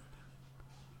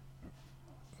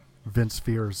 Vince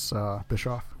Fears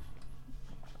Bischoff.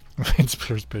 Vince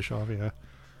Fears Bischoff, yeah.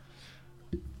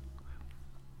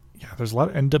 Yeah, there's a lot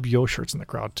of NWO shirts in the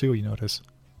crowd, too, you notice.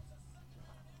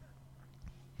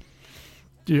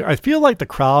 Dude, I feel like the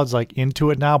crowd's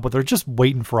into it now, but they're just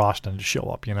waiting for Austin to show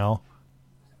up, Yeah.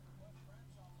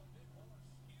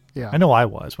 I know I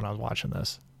was when I was watching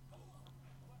this.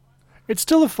 It's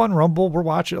still a fun Rumble. We're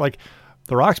watching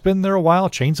The Rock's been there a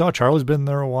while. Chainsaw Charlie's been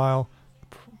there a while.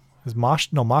 Mosh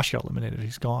got eliminated.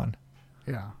 He's gone.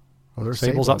 Yeah. Well, there's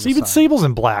Sable's out. Even Sable's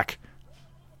in black.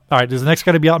 All right, does the next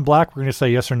guy to be out in black? We're going to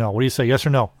say yes or no. What do you say, yes or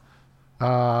no?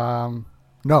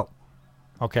 No.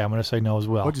 Okay, I'm going to say no as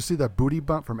well. Did you see that booty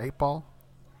bump from 8 Ball?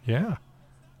 Yeah.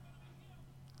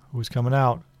 Who's coming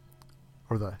out?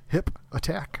 Or the hip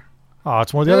attack? Oh,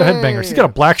 it's one of the other headbangers. He's got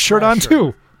a black shirt on,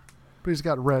 too. But he's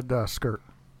got a red skirt.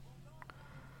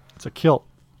 It's a kilt.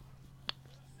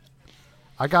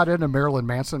 I got into Marilyn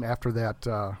Manson after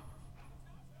that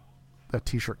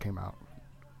T-shirt came out.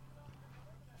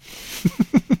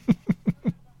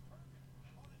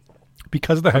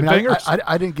 Because of the headbangers?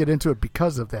 I didn't get into it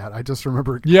because of that. I just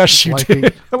remember. Yes, you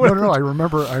did. No. I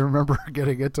remember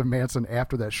getting into Manson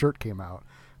after that shirt came out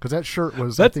because that shirt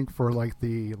was I think for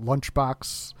the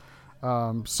Lunchbox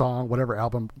song, whatever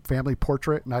album, Family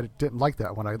Portrait, and I didn't like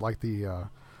that one. I liked the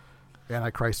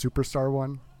Antichrist Superstar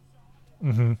one.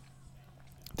 Mm-hmm.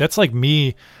 That's like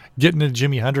me getting into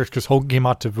Jimi Hendrix because Hogan came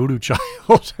out to Voodoo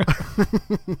Child.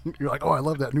 You're like, oh, I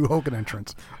love that new Hogan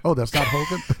entrance. Oh, that's not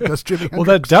Hogan? That's Jimi Hendrix? Well,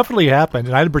 that definitely happened,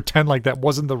 and I had to pretend like that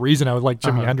wasn't the reason I would like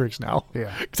Jimi Hendrix now.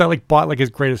 Yeah. Because I like bought like his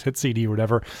greatest hit CD or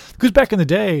whatever. Because back in the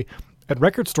day, at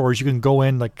record stores, you can go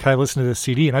in, like, can I listen to this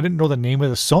CD? And I didn't know the name of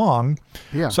the song.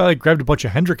 Yeah. So I like grabbed a bunch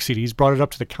of Hendrix CDs, brought it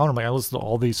up to the counter. I'm like, I listened to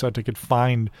all these so that I could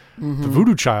find the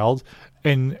Voodoo Child.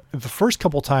 And the first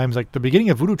couple times, like the beginning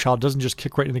of Voodoo Child doesn't just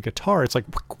kick right in the guitar. It's like,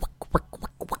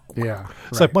 Yeah.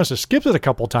 so I must have skipped it a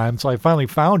couple times. So I finally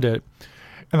found it.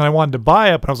 And then I wanted to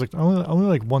buy it, but I was like, only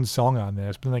like one song on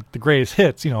this. But like the greatest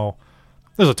hits, you know,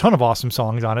 there's a ton of awesome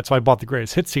songs on it. So I bought the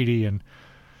greatest hit CD, and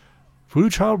Voodoo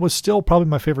Child was still probably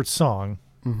my favorite song.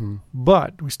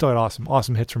 But we still had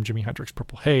awesome hits from Jimi Hendrix.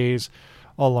 Purple Haze,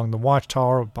 All Along the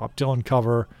Watchtower, Bob Dylan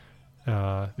cover,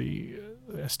 the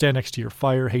Stand Next to Your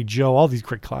Fire, Hey Joe, all these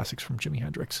great classics from Jimi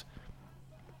Hendrix.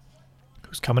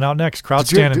 Who's coming out next? Crowd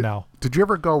standing now. Did you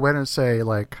ever go in and say,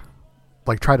 like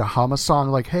try to hum a song?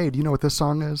 Like, hey, do you know what this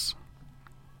song is?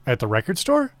 At the record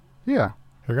store? Yeah.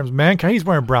 Here comes Mankind. He's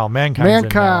wearing brown.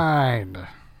 Mankind.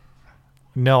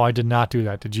 No, I did not do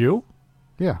that. Did you?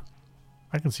 Yeah.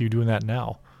 I can see you doing that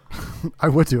now. I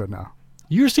would do it now.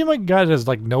 You seem like a guy that has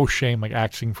like no shame, like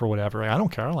asking for whatever. Like, I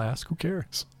don't care. I'll ask. Who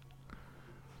cares?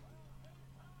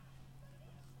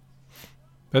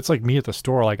 That's like me at the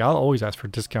store. Like, I'll always ask for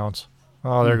discounts.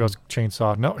 Oh, there goes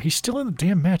Chainsaw. No, he's still in the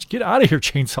damn match. Get out of here,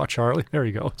 Chainsaw Charlie. There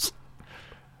he goes.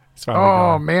 He's finally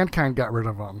gone. Mankind got rid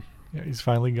of him. Yeah, he's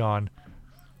finally gone.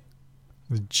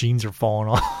 His jeans are falling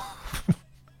off.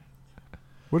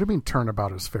 What do you mean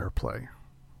turnabout is fair play?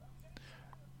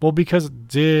 Well, because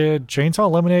did Chainsaw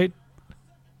eliminate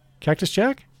Cactus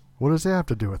Jack? What does that have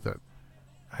to do with it?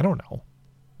 I don't know.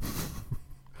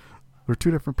 They're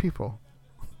two different people.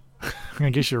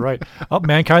 I guess you're right. Oh,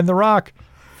 Mankind the Rock.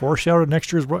 Foreshadowed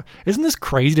next year's... Isn't this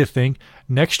crazy to think?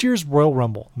 Next year's Royal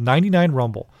Rumble, 99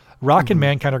 Rumble, Rock and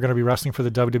Mankind are going to be wrestling for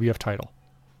the WWF title.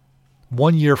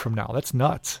 1 year from now. That's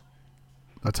nuts.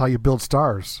 That's how you build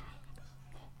stars.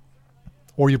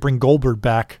 Or you bring Goldberg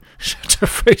back to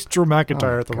face Drew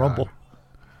McIntyre at the God. Rumble.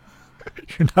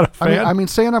 You're not a fan? I mean,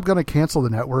 saying I'm going to cancel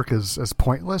the network is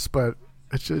pointless, but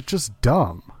it's just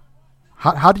dumb.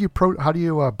 How do you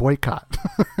boycott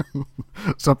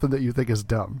something that you think is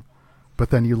dumb,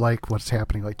 but then you like what's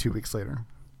happening like 2 weeks later?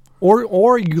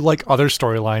 Or you like other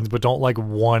storylines, but don't like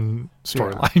one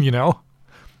storyline, you know?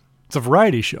 It's a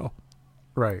variety show.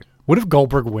 Right. What if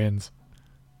Goldberg wins?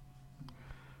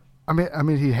 I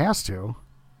mean, he has to.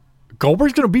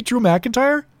 Goldberg's going to beat Drew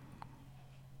McIntyre?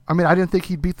 I mean, I didn't think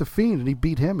he'd beat The Fiend, and he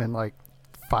beat him in like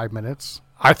 5 minutes.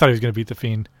 I thought he was going to beat The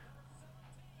Fiend.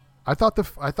 I thought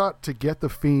to get The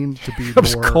Fiend to be It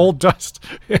was more cold dust.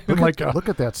 Look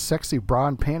at that sexy bra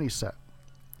and panty set.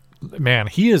 Man,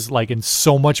 he is like in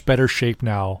so much better shape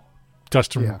now,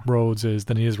 Dustin Rhodes is,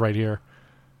 than he is right here.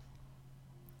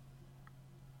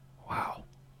 Wow.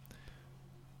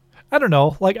 I don't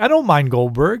know. Like, I don't mind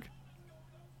Goldberg.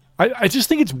 I just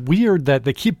think it's weird that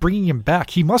they keep bringing him back.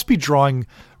 He must be drawing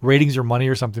ratings or money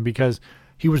or something, because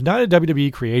he was not a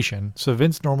WWE creation. So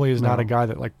Vince normally is not a guy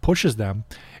that like pushes them.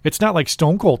 It's not like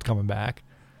Stone Cold coming back.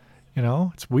 You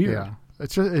know, it's weird. Yeah.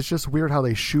 It's just weird how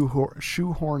they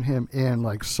shoehorn him in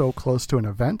like so close to an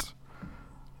event.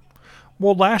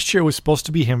 Well, last year was supposed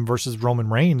to be him versus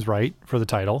Roman Reigns, right, for the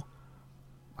title.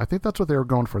 I think that's what they were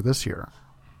going for this year.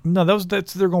 No, that's what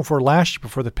they're going for last year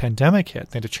before the pandemic hit.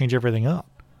 They had to change everything up.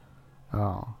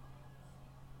 Oh.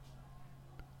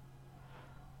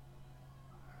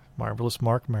 Marvelous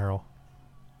Mark Merrill.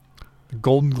 The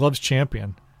Golden Gloves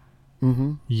champion.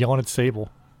 Mm-hmm. Yelling at Sable.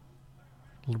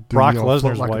 Brock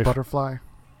Lesnar's like wife. A butterfly.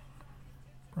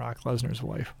 Brock Lesnar's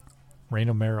wife.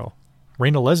 Raina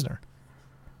Lesnar.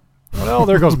 Well,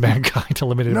 there goes Mankind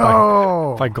eliminated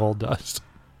by Goldust.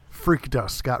 Freak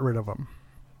Dust got rid of him.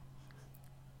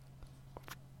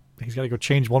 He's got to go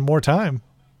change one more time.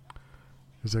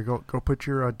 Is there go put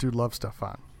your Dude Love stuff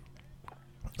on?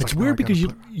 It's weird because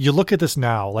you look at this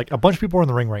now. Like, a bunch of people are in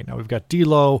the ring right now. We've got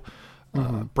D'Lo,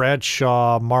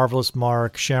 Bradshaw, Marvelous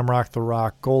Mark, Shamrock the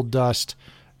Rock, Goldust,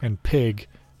 and Pig.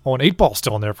 Oh, and 8-Ball's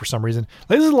still in there for some reason.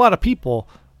 Like, there's a lot of people,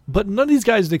 but none of these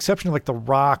guys, with the exception of like The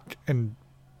Rock and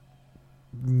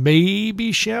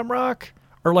maybe Shamrock,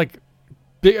 are like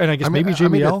big, and I guess maybe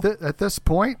JBL. I mean, at this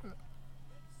point,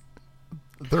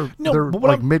 they're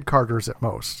like mid-carders at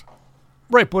most.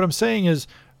 Right, but what I'm saying is,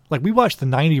 like, we watched the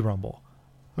 90 Rumble.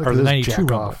 Look or at the this 92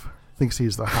 Rumble. off. Thinks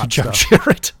he's the hot Jeff stuff.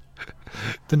 Jarrett.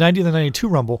 The 90 and the 92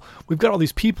 Rumble. We've got all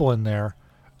these people in there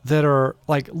that are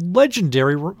like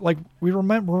legendary. Like, we're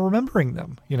remembering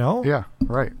them, you know? Yeah,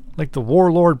 right. like the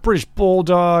Warlord, British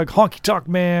Bulldog, Honky Tonk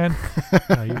Man.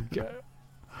 You got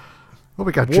Well,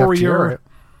 we got Warrior, Jeff Jarrett.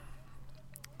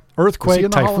 Earthquake, in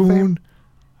the Hall of Typhoon.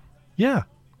 Yeah.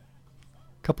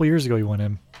 A couple of years ago he went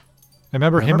in. I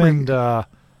remember him and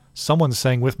someone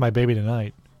sang With My Baby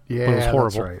Tonight. Yeah, but it was horrible.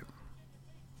 that's right.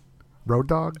 Road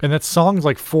Dogg? And that song's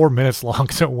like 4 minutes long,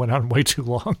 so it went on way too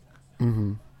long.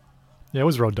 Mm-hmm. Yeah, it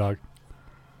was Road Dogg.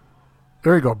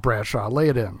 There you go, Bradshaw. Lay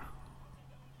it in.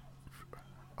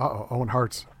 Uh-oh, Owen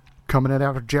Hart's coming in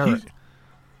after Jarrett.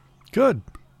 Good.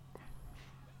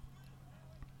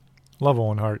 Love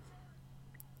Owen Hart.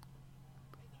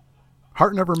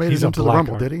 Hart never made He's it a into the black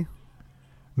Rumble, Hart. did he?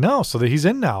 No, so that he's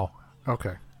in now.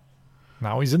 Okay.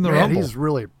 Now he's in the Man, Rumble. he's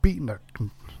really beating the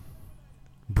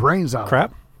brains out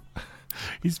Crap. of him.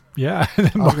 He's, yeah. And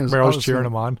then Mark I Merrill's was cheering gonna-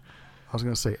 him on. I was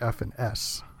going to say F and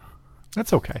S.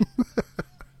 That's okay.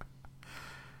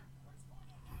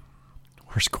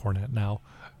 Where's Cornette now?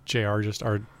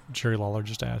 Jerry Lawler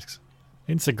just asks.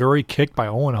 Insaguri kick by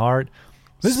Owen Hart.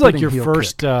 This is like Spinning your heel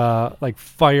first kick. like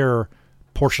fire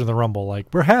portion of the Rumble. Like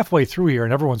we're halfway through here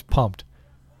and everyone's pumped.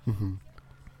 Mm-hmm.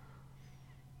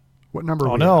 What number?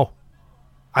 Oh are we no, at?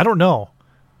 I don't know.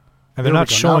 And they're There we not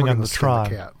go. Now showing we're on gonna the skin Tron.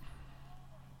 cat.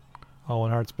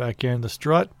 Owen Hart's back in the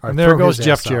strut, All right, and there throw goes his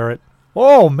Jeff ass out. Jarrett.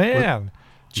 Oh man,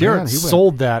 Jarrett he went.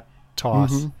 sold that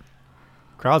toss. Mhm.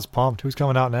 Crowd's pumped. Who's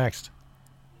coming out next?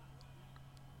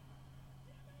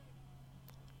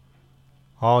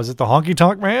 Oh, is it the Honky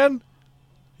Tonk Man?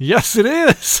 Yes, it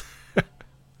is.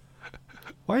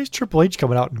 Why is Triple H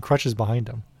coming out in crutches behind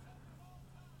him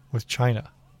with China?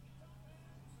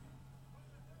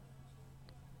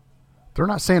 They're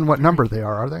not saying what number they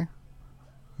are they?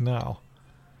 No.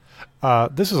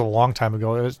 This was a long time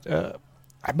ago. It was,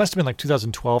 it must have been like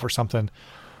 2012 or something.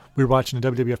 We were watching a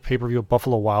WWF pay-per-view of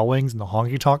Buffalo Wild Wings, and the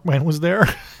Honky Tonk Man was there.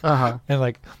 Uh-huh. And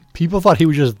like people thought he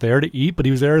was just there to eat, but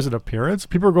he was there as an appearance.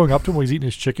 People were going up to him when he's eating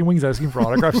his chicken wings, asking for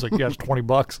autographs. He's like, yeah, it's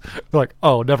 $20. They're like,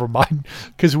 oh, never mind.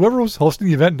 Because whoever was hosting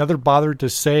the event never bothered to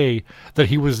say that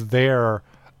he was there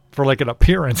for like an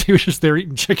appearance. He was just there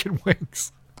eating chicken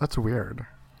wings. That's weird.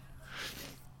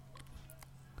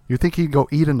 You think he'd go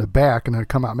eat in the back and then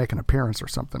come out and make an appearance or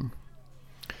something?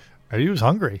 Maybe he was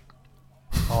hungry.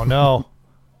 Oh no.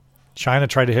 China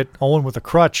tried to hit Owen with a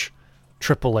crutch.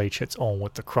 Triple H hits Owen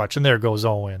with the crutch, and there goes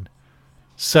Owen,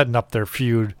 setting up their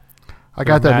feud. I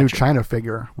got that new match. China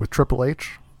figure with Triple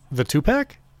H. The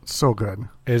 2-pack? So good.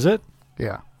 Is it?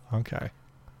 Yeah. Okay.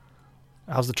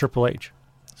 How's the Triple H?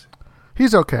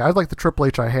 He's okay. I like the Triple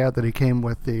H I had that he came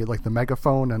with the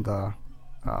megaphone and the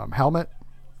helmet.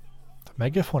 The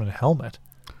megaphone and helmet.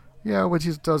 Yeah, which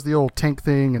he does the old tank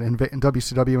thing and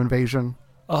WCW Invasion.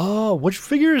 Oh, which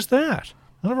figure is that?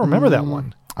 I don't remember that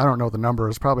one. I don't know the number.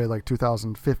 It's probably like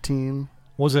 2015.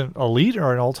 Was it Elite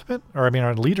or an Ultimate? Or I mean,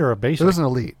 an Elite or a Basic? It was an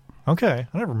Elite. Okay,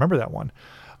 I never remember that one.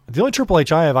 The only Triple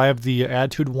H I have the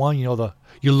Attitude one. You know, the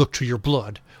you look to your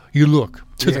blood, you look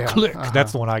to the Yeah, click. uh-huh.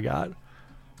 That's the one I got.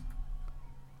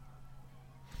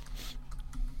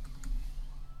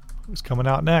 Who's coming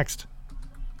out next?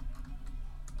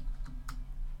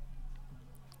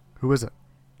 Who is it?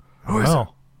 I don't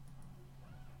know.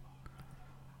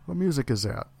 What music is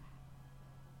that?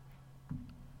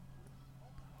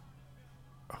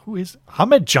 Who is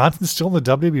Ahmed Johnson still in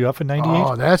the WWF in '98?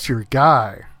 Oh, that's your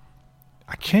guy.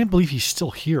 I can't believe he's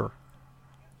still here.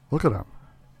 Look at him.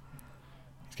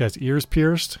 He's got his ears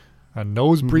pierced, a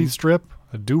nose breathe strip,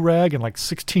 a do-rag, and like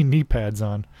 16 knee pads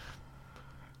on.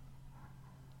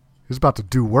 He's about to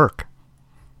do work.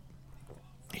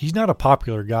 He's not a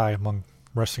popular guy among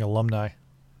wrestling alumni,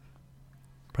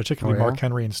 particularly Oh, yeah? Mark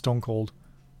Henry and Stone Cold.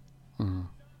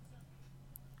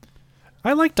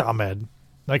 I liked Ahmed.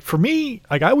 Like, for me,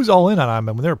 like I was all in on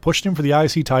Ahmed when they were pushing him for the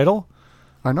IC title.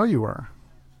 I know you were.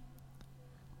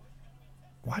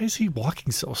 Why is he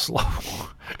walking so slow?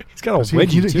 He's got a 'Cause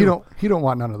wedgie, too. He don't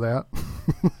want none of that.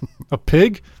 A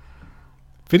pig?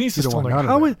 Phineas He is don't still want like,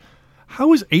 none of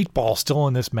how is 8-Ball still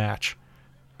in this match?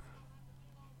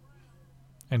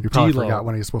 And You probably D-Lo, forgot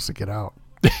when he was supposed to get out.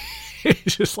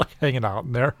 he's just like hanging out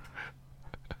in there.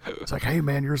 It's like, hey,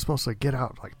 man, you're supposed to get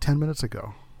out like 10 minutes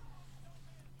ago.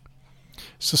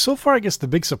 So far, I guess the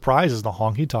big surprise is the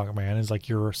Honky Tonk Man is like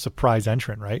your surprise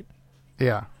entrant, right?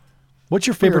 Yeah. What's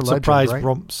your Well, you're favorite a legend,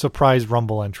 right? surprise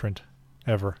Rumble entrant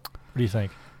ever? What do you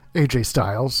think? AJ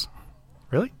Styles.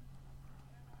 Really?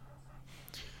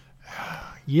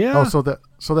 Yeah. Oh,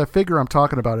 so that figure I'm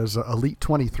talking about is Elite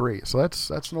 23. So that's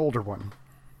an older one.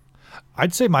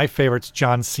 I'd say my favorite's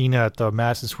John Cena at the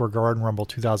Madison Square Garden Rumble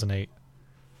 2008.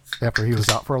 After he was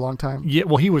out for a long time. Yeah,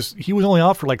 well, he was only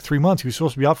out for like 3 months. He was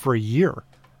supposed to be out for a year.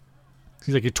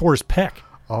 He's like, he tore his pec.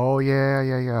 Oh, yeah.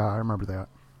 I remember that.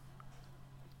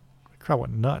 The crowd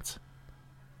went nuts.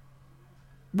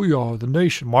 We are the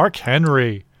nation. Mark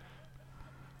Henry.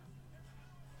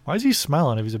 Why is he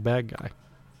smiling if he's a bad guy?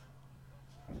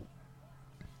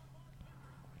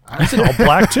 He's in all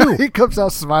black, too. He comes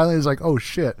out smiling. He's like, oh,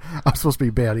 shit. I'm supposed to be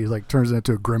bad. He like turns it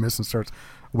into a grimace and starts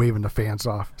waving the fans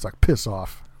off. It's like, piss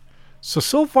off.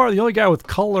 So far, the only guy with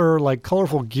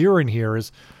colorful gear in here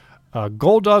is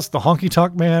Goldust, the Honky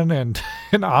Tonk Man, and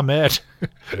Ahmed.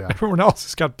 Yeah. Everyone else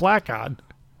has got black on.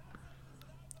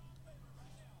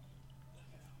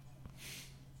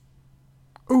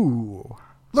 Ooh,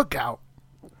 look out.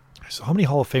 So how many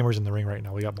Hall of Famers in the ring right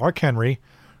now? We got Mark Henry.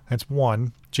 That's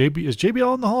one. Is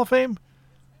JBL in the Hall of Fame?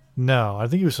 No, I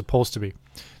think he was supposed to be.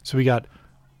 So we got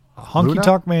Honky Luna?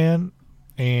 Tonk Man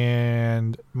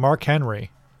and Mark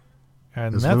Henry.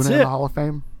 And Is that's Luna it. in the Hall of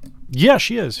Fame? Yeah,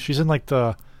 she is. She's in like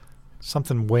the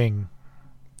something wing.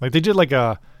 Like they did like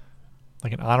an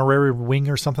honorary wing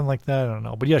or something like that. I don't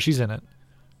know. But yeah, she's in it.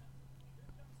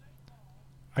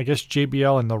 I guess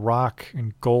JBL and The Rock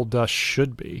and Goldust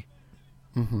should be.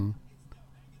 Mm-hmm.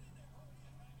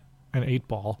 An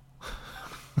 8-ball.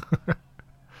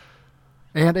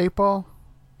 And 8-ball?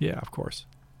 Yeah, of course.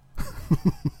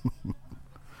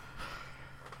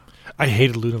 I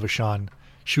hated Luna Vachon.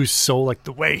 She was so like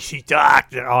the way she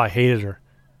talked. Oh, I hated her.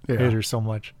 Yeah. Hated her so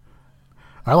much.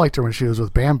 I liked her when she was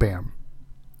with Bam Bam.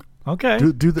 Okay.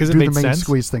 Do the main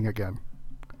squeeze thing again.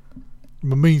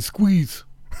 My main squeeze.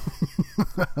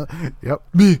 Yep.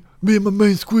 Me and my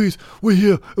main squeeze. We're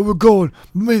here and we're going.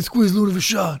 My main squeeze, Luna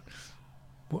Vachon.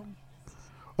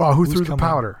 Oh, who Who's threw the coming?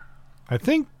 powder? I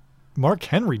think Mark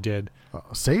Henry did.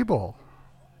 Sable.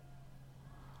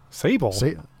 Sable.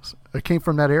 It came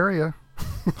from that area.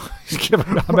 He's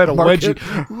giving Ahmed a Mark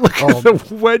wedgie. Look at the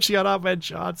wedgie on Ahmed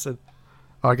Johnson.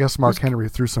 I guess Mark Henry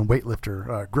threw some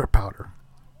weightlifter grip powder.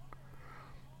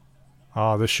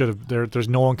 Oh, this should have. There's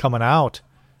no one coming out.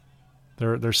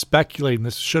 They're speculating.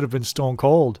 This should have been Stone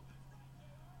Cold.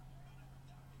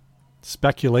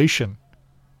 Speculation.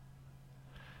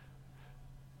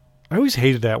 I always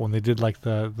hated that when they did like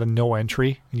the no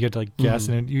entry and you had to like guess,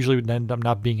 and it usually would end up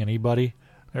not being anybody.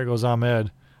 There goes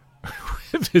Ahmed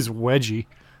with his wedgie.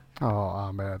 Oh,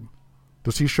 Ahmed.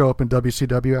 Does he show up in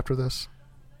WCW after this?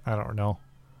 I don't know.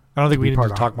 I don't think we need to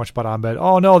part talk much about Ahmed.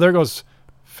 Oh no, there goes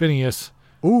Phineas.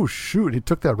 Oh shoot! He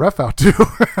took that ref out too.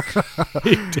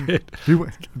 He did.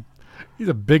 He's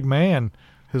a big man.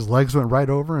 His legs went right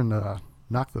over and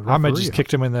knocked the referee Ahmed just out.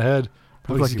 kicked him in the head.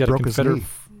 Probably like he's he got a broke his knee.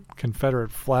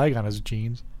 Confederate flag on his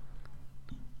jeans.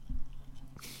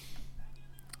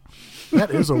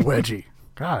 That is a wedgie.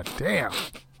 God damn.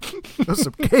 Those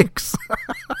some cakes.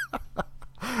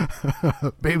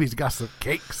 Baby's got some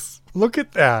cakes. Look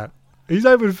at that. He's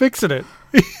not even fixing it.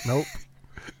 Nope.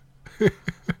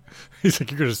 He's like,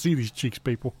 you're going to see these cheeks,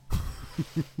 people.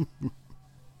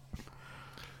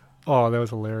 Oh, that was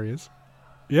hilarious.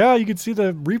 Yeah, you can see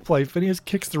the replay. Phineas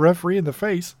kicks the referee in the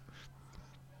face.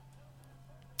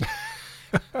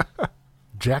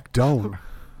 Jack Doan.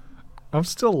 I'm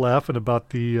still laughing about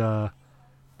the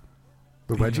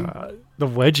wedgie? The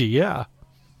wedgie, yeah.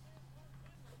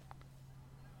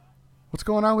 What's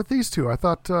going on with these two? I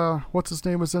thought, what's his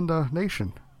name was in the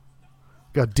Nation?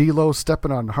 Got D-Lo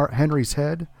stepping on Henry's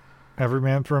head. Every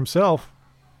man for himself.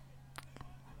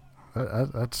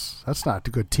 That's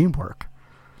not good teamwork.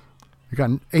 You got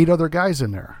 8 other guys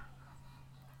in there.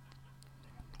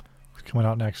 Who's coming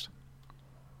out next?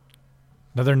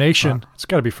 Another Nation. It's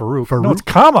got to be Farouk. Farouk? No, it's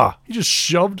Kama. He just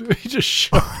shoved.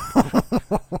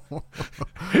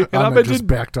 And Ahmed just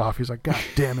backed off. He's like, God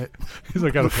damn it. He's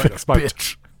like, gotta Look like fix a my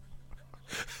bitch.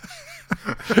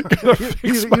 gotta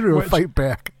fix You my need to wedgie. fight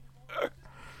back.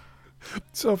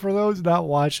 So for those not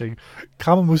watching,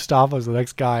 Kama Mustafa is the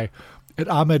next guy, and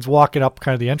Ahmed's walking up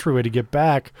kind of the entryway to get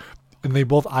back, and they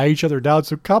both eye each other down.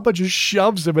 So Kama just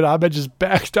shoves him, and Ahmed just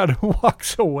backs down and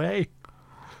walks away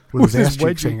With his ass wedgie.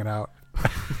 cheeks hanging out.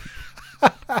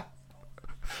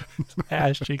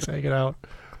 Ass cheeks hanging out.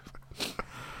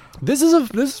 This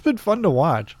has been fun to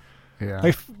watch. Yeah.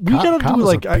 Like we gotta do Kama's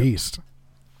like a beast.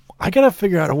 I gotta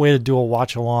figure out a way to do a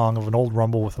watch along of an old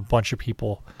Rumble with a bunch of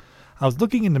people. I was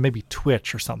looking into maybe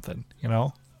Twitch or something, you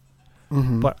know,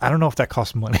 but I don't know if that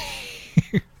costs money.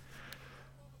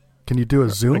 Can you do a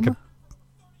Zoom?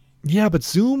 Yeah, but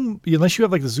Zoom, unless you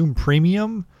have like the Zoom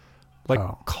Premium, like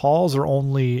Oh. calls are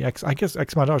only X amount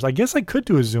of dollars. I guess I could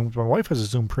do a Zoom. But my wife has a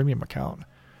Zoom Premium account.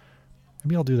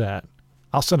 Maybe I'll do that.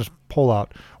 I'll send a poll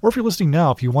out. Or if you're listening now,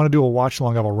 if you want to do a watch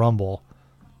along of a Rumble,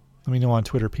 let me know on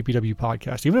Twitter, PPW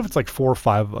Podcast. Even if it's like 4 or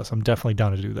 5 of us, I'm definitely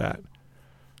down to do that.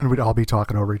 And we'd all be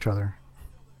talking over each other.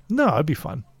 No, it'd be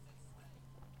fun.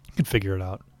 You can figure it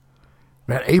out.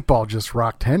 That 8-Ball just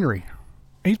rocked Henry.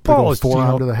 8-Ball is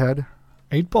forearm to the head.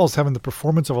 8-Ball's having the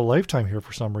performance of a lifetime here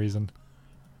for some reason.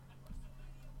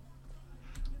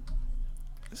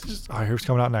 This is here's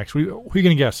coming out next. Who are you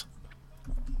gonna guess?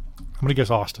 I'm gonna guess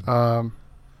Austin.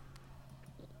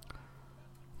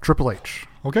 Triple H.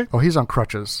 Okay. Oh, he's on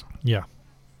crutches. Yeah.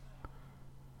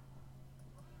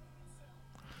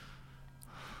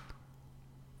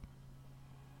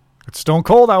 It's Stone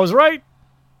Cold. I was right.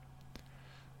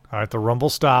 All right, the Rumble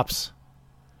stops.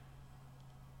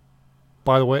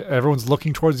 By the way, everyone's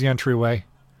looking towards the entryway.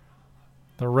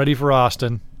 They're ready for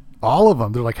Austin. All of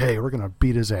them. They're like, hey, we're going to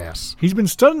beat his ass. He's been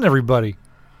stunning everybody.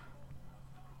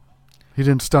 He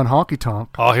didn't stun Honky Tonk.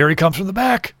 Oh, here he comes from the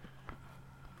back.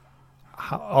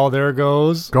 Oh, there it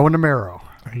goes. Going to Mero.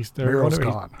 He's there. Mero's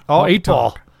gone. Oh, Honky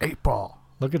 8-Ball. Tonk. 8-Ball.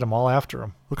 Look at them all after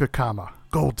him. Look at Kama.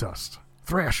 Goldust.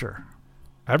 Thrasher.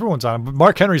 Everyone's on him. But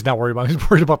Mark Henry's not worried about him. He's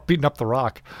worried about beating up The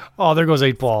Rock. Oh, there goes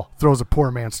 8-Ball. Throws a poor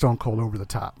man Stone Cold over the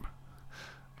top.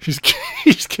 He's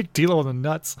kicked D'Lo in the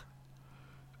nuts.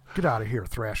 Get out of here,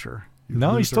 Thrasher.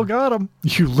 No, he still got him.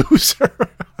 You loser.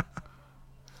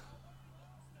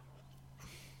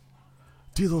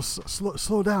 D'Lo,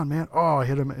 slow down, man. Oh, I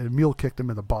hit him and mule kicked him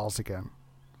in the balls again.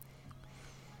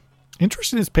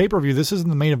 Interesting, this pay-per-view. This isn't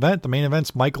the main event. The main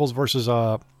event's Michaels versus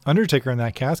Undertaker in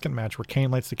that casket match where Kane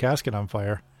lights the casket on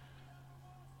fire.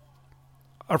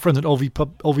 Our friends at OVP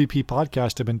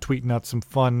Podcast have been tweeting out some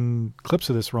fun clips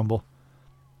of this Rumble.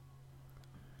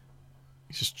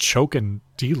 He's just choking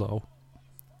D'Lo.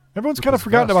 Everyone's kind of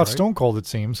forgotten about Stone Cold, it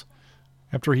seems,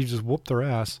 after he just whooped their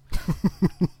ass.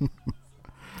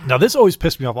 Now, this always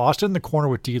pissed me off. Austin in the corner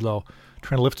with D'Lo,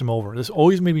 trying to lift him over. This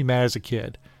always made me mad as a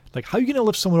kid. Like, how are you going to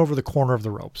lift someone over the corner of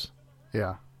the ropes?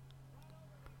 Yeah.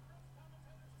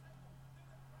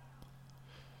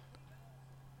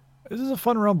 This is a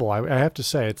fun Rumble, I have to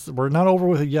say. We're not over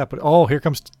with it yet, but here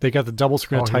comes, they got the double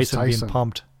screen of Tyson being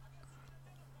pumped.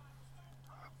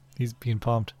 He's being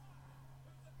pumped.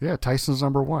 Yeah, Tyson's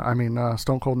number one. I mean,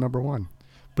 Stone Cold number one.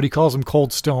 But he calls him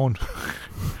Cold Stone.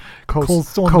 Cold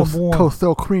Stone number one.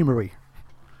 Coastal Creamery.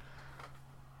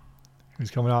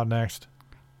 He's coming out next.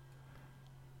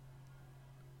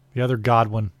 The other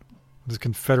Godwin. His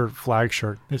Confederate flag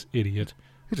shirt. This idiot.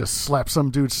 He just slapped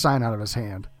some dude's sign out of his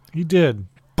hand. He did.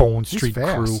 Bone Street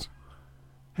Crew.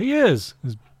 He is.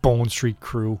 His Bone Street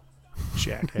Crew.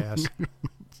 Jackass.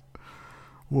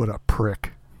 What a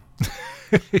prick.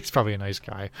 He's probably a nice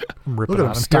guy. I'm ripping Look at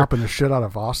on him stomping the shit out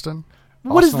of Austin.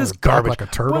 What is this garbage? Like a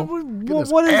turtle.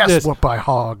 What is ass this? Whooped by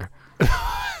Hog.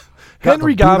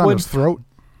 Henry Godwin on his throat.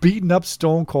 Beating up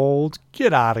Stone Cold.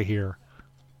 Get out of here.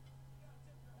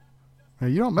 Now,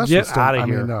 you don't mess Get with Stone. out of I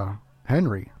here. mean,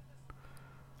 Henry.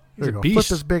 He's There a you go. beast. Flip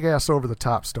his big ass over the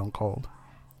top, Stone Cold.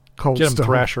 Cold Get him, Stone.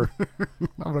 Thrasher. I'm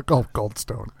gonna call him Cold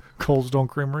Stone. Cold Stone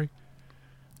Creamery.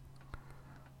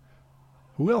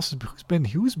 Who's been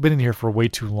in here for way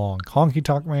too long? Honky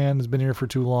Tonk Man has been here for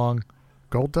too long.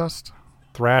 Goldust.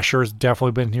 Thrasher's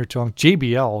definitely been here too long.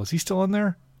 JBL, is he still in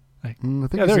there? I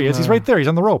think Yeah, there he is. He's right there. He's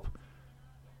on the rope.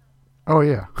 Oh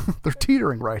yeah, they're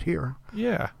teetering right here.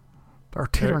 Yeah. They're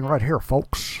teetering right here,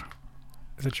 folks.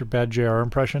 Is that your bad JR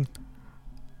impression?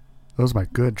 That was my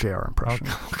good JR impression.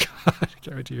 Oh God,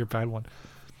 can't wait to your bad one.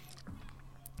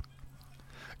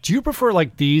 Do you prefer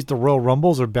like these, the Royal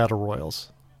Rumbles, or Battle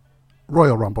Royals?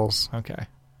 Royal Rumbles. Okay.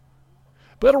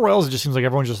 Battle Royals, it just seems like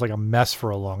everyone's just like a mess for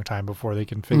a long time before they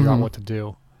can figure out what to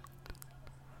do.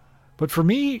 But for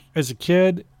me, as a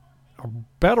kid,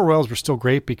 Battle Royals were still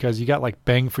great because you got like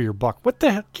bang for your buck. What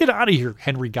the heck? Get out of here,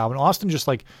 Henry Godwin. Austin just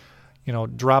like,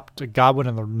 dropped a Godwin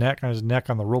on his neck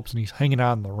on the ropes, and he's hanging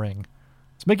out in the ring.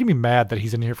 It's making me mad that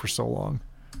he's in here for so long.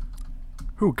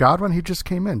 Who, Godwin? He just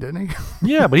came in, didn't he?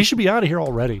 Yeah, but he should be out of here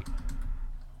already.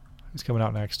 He's coming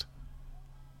out next.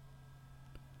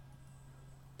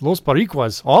 Los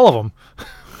Boricuas, all of them.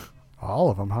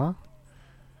 All of them, huh?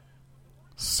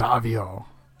 Savio.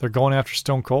 They're going after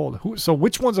Stone Cold. So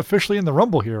which one's officially in the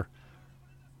Rumble here?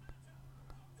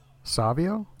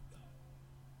 Savio?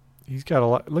 He's got a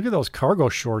lot. Look at those cargo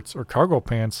shorts or cargo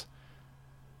pants.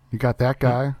 You got that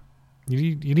guy?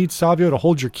 You need Savio to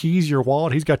hold your keys, your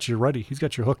wallet. He's got you ready. He's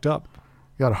got you hooked up.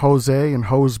 You got Jose and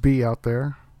Hose B out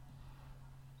there.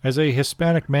 As a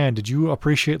Hispanic man, did you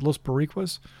appreciate Los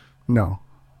Boricuas? No.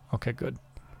 Okay, good.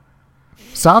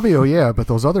 Savio, yeah, but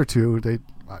those other two,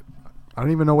 I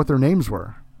don't even know what their names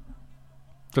were.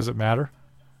 Does it matter?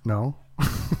 No.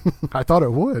 I thought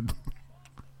it would.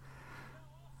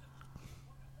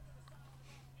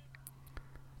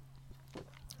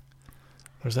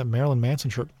 There's that Marilyn Manson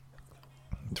shirt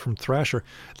from Thrasher.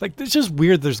 Like, it's just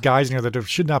weird there's guys in here that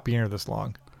should not be in here this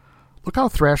long. Look how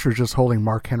Thrasher's just holding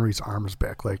Mark Henry's arms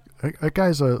back. Like, that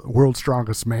guy's a world's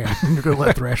strongest man. You're going to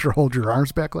let Thrasher hold your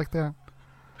arms back like that?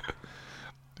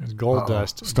 There's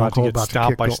Goldust Stone about to Cold get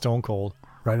stopped by Stone Cold.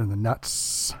 Right in the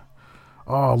nuts.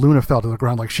 Oh, Luna fell to the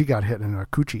ground like she got hit in a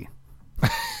coochie.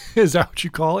 Is that what you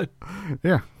call it?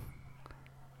 Yeah.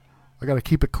 I got to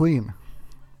keep it clean.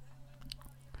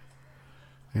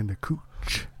 And the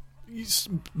cooch.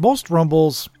 Most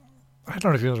Rumbles, I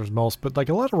don't know if there's most, but like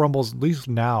a lot of Rumbles, at least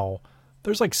now,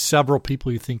 there's like several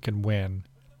people you think can win.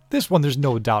 This one, there's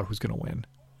no doubt who's going to win.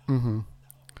 Mm-hmm.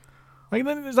 Like,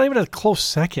 there's not even a close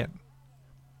second.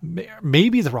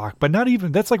 Maybe The Rock, but not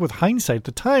even. That's like with hindsight. At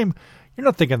the time, you're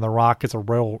not thinking The Rock is a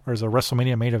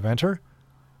WrestleMania main eventer.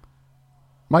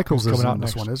 Michaels Who's isn't coming out in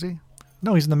this next? one, is he?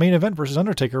 No, he's in the main event versus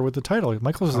Undertaker with the title.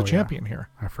 Michaels is the yeah. champion here.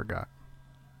 I forgot.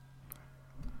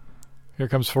 Here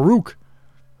comes Farouk.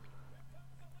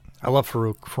 I love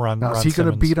Farouk. Now, is he going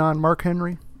to beat on Mark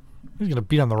Henry? He's going to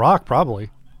beat on The Rock,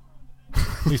 probably.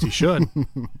 At least he should.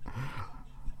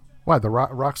 Why? The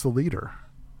Rock's the leader.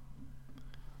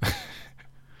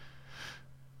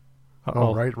 Uh-oh.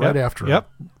 Oh, right after him. Yep.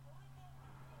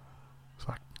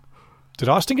 Did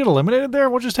Austin get eliminated there?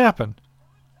 What just happened?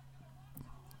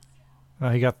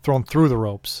 He got thrown through the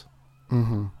ropes.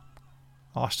 Mm-hmm.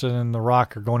 Austin and The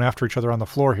Rock are going after each other on the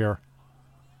floor here.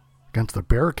 Against the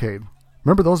barricade.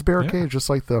 Remember those barricades, Yeah. just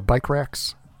like the bike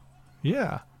racks?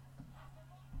 Yeah.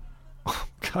 Oh,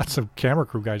 God, some camera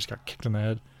crew guy just got kicked in the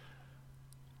head.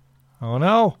 Oh,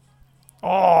 no. Oh,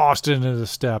 Austin into the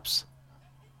steps.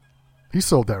 He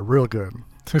sold that real good.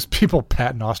 There's people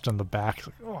patting Austin on the back. He's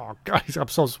like, oh, guys, I'm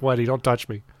so sweaty. Don't touch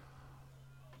me.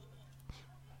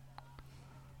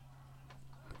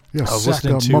 Yeah, I was sack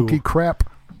listening of to- monkey crap.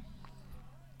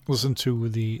 Listen to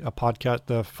a podcast, not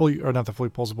the fully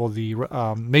posable, the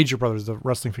Major Brothers, the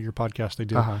wrestling figure podcast they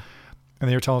do. Uh-huh. And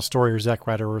they were telling a story, or Zack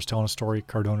Ryder was telling a story,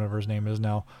 Cardona, whatever his name is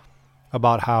now,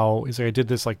 about how he's like, I did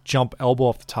this like jump elbow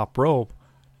off the top rope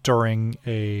during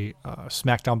a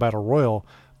SmackDown Battle Royal,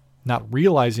 not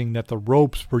realizing that the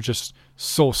ropes were just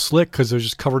so slick because they're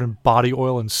just covered in body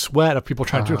oil and sweat of people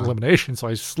trying to do an elimination. So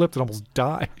I slipped and almost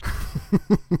died.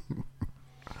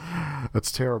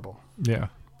 That's terrible. Yeah.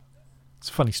 It's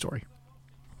a funny story.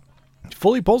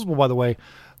 Fully Posable, by the way,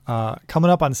 coming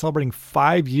up on celebrating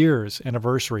 5 years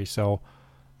anniversary. So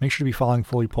make sure to be following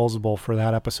Fully Posable for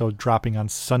that episode dropping on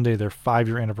Sunday, their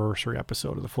 5-year anniversary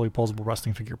episode of the Fully Posable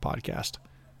Wrestling Figure Podcast.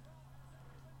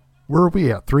 Where are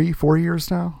we at? 3-4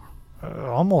 years now?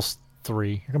 Almost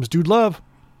 3. Here comes Dude Love.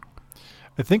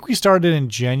 I think we started in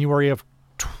January of...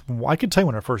 I could tell you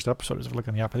when our first episode is. If I look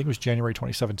on the app, I think it was January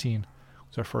 2017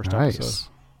 was our first episode. Nice.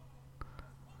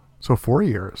 So 4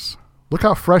 years. Look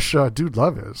how fresh Dude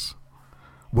Love is.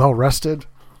 Well rested.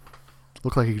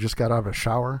 Looked like he just got out of a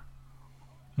shower.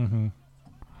 Mm-hmm.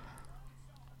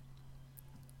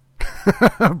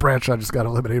 Bradshaw just got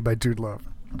eliminated by Dude Love.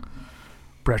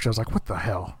 Bradshaw's like, what the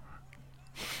hell?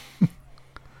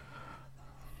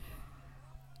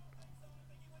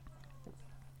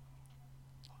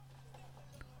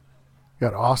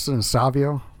 Got Austin and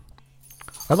Savio.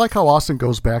 I like how Austin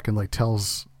goes back and like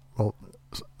tells, well,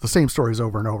 the same stories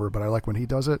over and over, but I like when he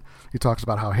does it. He talks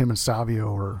about how him and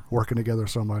Savio are working together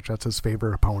so much. That's his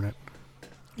favorite opponent.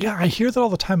 Yeah, I hear that all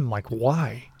the time. I'm like,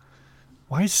 why?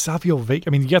 Why is Savio vacant?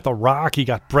 I mean, you got The Rock, you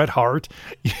got Bret Hart,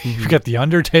 you got The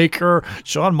Undertaker,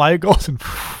 Shawn Michaels, and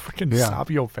freaking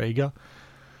Savio Vega.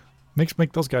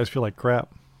 Make those guys feel like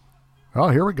crap. Oh,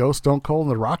 here we go. Stone Cold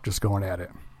and The Rock just going at it.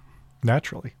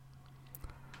 Naturally.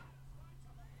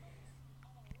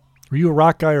 Were you a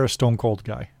Rock guy or a Stone Cold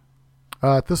guy?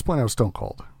 At this point, I was Stone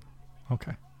Cold.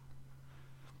 Okay.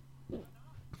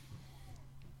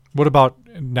 What about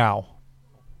now?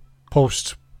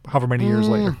 Post however many years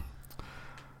later?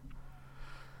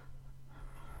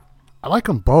 I like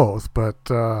them both, but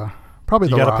probably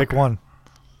You The Rock. got to pick one.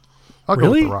 I'll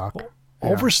Really? go with The Rock.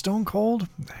 Over Stone Cold?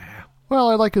 Nah. Well,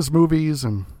 I like his movies,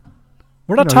 and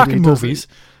We're not he talking does movies.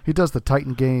 he does the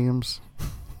Titan games.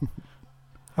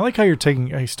 I like how you're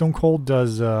taking... Stone Cold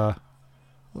does...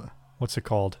 what's it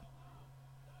called?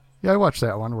 Yeah, I watched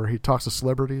that one where he talks to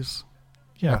celebrities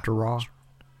Yeah. after Raw.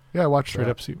 Yeah, I watched Straight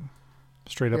that. up Yeah,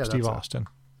 Steve that's it. Austin.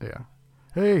 Yeah.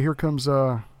 Hey, here comes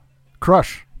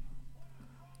Crush.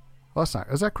 Well, that's not.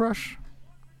 Is that Crush?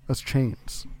 That's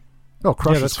Chains. No,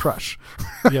 Crush is that's- Crush.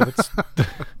 Yeah, that's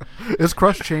Is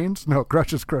Crush Chains? No,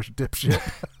 Crush is Crush, dipshit.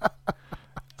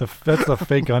 that's the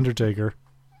fake Undertaker.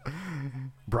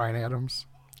 Brian Adams.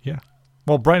 Yeah.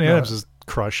 Well, Brian Adams is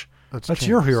Crush. That's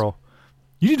your Chains. hero.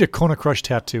 You need a Kona Crush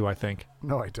tattoo, I think.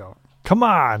 No, I don't. Come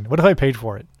on. What if I paid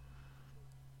for it?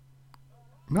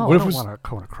 No, What I if don't it was- want a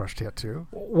Kona Crush tattoo.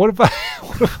 What if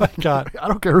I got? I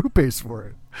don't care who pays for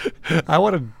it. I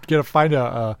want to find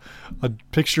a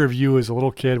picture of you as a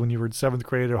little kid when you were in 7th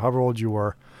grade or however old you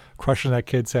were, crushing that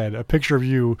kid's head. A picture of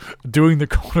you doing the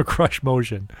Kona Crush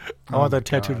motion. I want that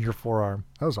tattooed on your forearm.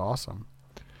 That was awesome.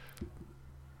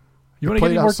 You It want to get played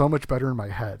any out more? so much better in my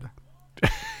head.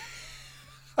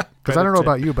 Because I don't know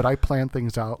about you, but I plan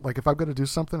things out. Like if I'm going to do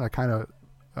something, I kind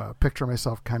of picture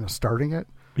myself kind of starting it.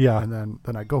 Yeah. And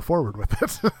then I go forward with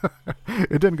it.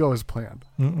 It didn't go as planned.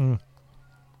 Mm-mm.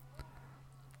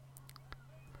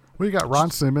 Well, you got Ron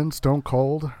Simmons, Stone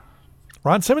Cold.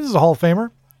 Ron Simmons is a Hall of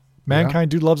Famer. Mankind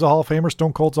Dude Loves a Hall of Famer.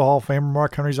 Stone Cold's a Hall of Famer.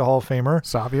 Mark Henry's a Hall of Famer.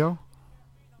 Savio.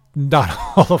 Not a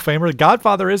Hall of Famer. The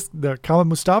Godfather is the Khalid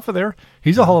Mustafa there.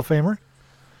 He's a Hall of Famer.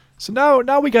 So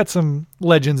now we got some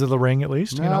legends of the ring at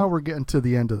least. Now we're getting to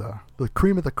the end of the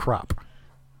cream of the crop.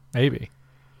 Maybe.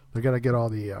 They got to get all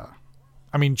the...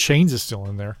 I mean, Chains is still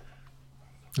in there.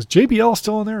 Is JBL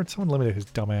still in there? Someone limited his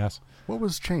dumb ass. what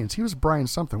was Chains? He was Brian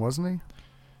something, wasn't he?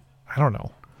 I don't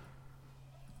know.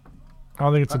 I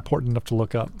don't think it's important enough to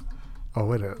look up.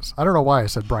 Oh, it is. I don't know why I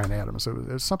said Brian Adams. It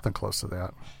was something close to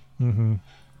that. Mm-hmm.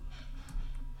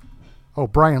 Oh,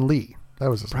 Brian Lee. That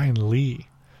was his Brian Lee.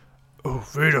 Oh,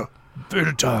 Vader.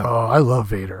 Vader time. Oh, I love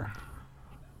Vader.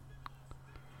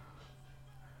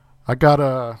 I got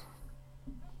a...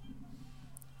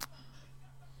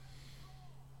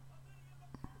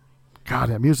 God,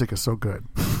 that music is so good.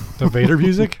 The Vader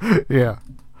music? Yeah.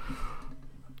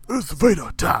 It's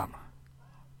Vader time.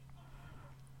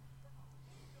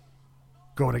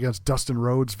 Going against Dustin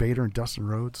Rhodes, Vader and Dustin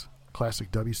Rhodes. Classic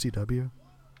WCW.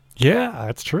 Yeah,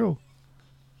 that's true.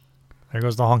 There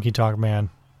goes the honky tonk man.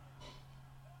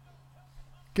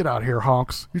 Get out of here,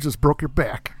 honks. You just broke your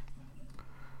back.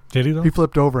 Did he though? He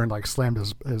flipped over and like slammed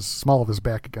his small of his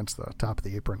back against the top of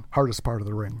the apron. Hardest part of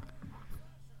the ring.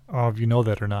 Oh, if you know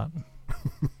that or not.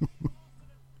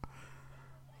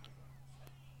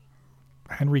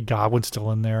 Henry Godwin's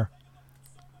still in there.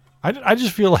 I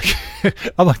just feel like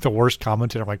I'm like the worst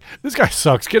commentator. I'm like, this guy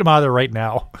sucks. Get him out of there right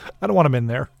now. I don't want him in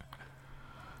there.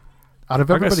 Out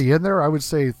of I guess- everybody in there, I would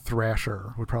say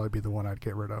Thrasher would probably be the one I'd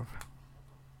get rid of.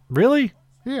 Really?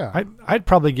 Yeah. I'd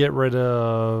probably get rid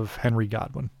of Henry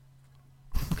Godwin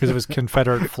because of his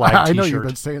Confederate flag I know T-shirt. you've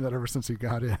been saying that ever since he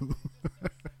got in.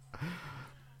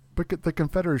 But the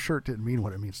Confederate shirt didn't mean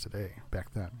what it means today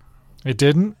back then. It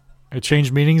didn't? It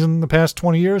changed meanings in the past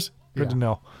 20 years? Good Yeah. to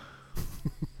know.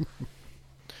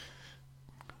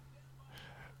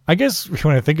 I guess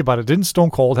when I think about it, didn't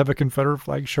Stone Cold have a Confederate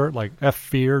flag shirt like F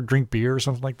Fear, Drink Beer or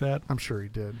something like that? I'm sure he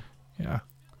did. Yeah.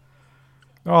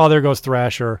 Oh, there goes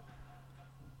Thrasher.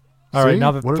 All right, See?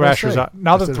 now that What did I Thrasher's say? out.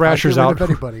 Now I that said if Thrasher's I get out. rid of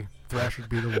anybody, Thrasher'd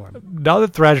be the one. Now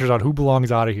that Thrasher's out, who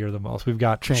belongs out of here the most? We've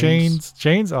got Chains.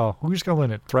 Chains. Oh, who's going to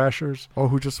win it? Thrashers. Oh,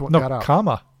 who just No, got out?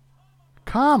 Kama.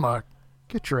 Kama,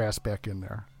 get your ass back in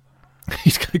there.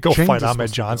 He's going to go Chains fight is Ahmed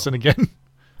supposed to Johnson again.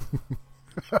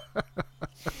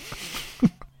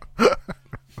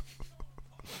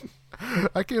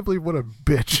 I can't believe what a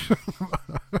bitch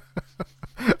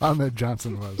Ahmed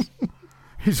Johnson was.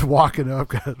 He's walking up,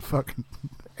 got fucking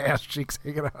ass cheeks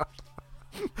hanging out.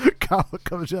 Kama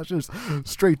comes out, just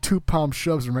straight 2-palm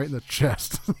shoves him right in the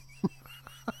chest.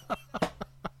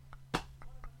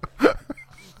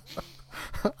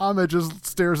 Ahmed just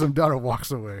stares him down and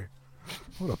walks away.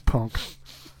 What a punk.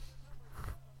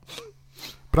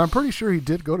 But I'm pretty sure he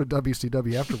did go to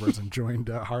WCW afterwards and joined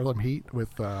Harlem Heat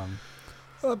with I'm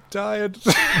dying.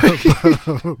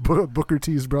 Booker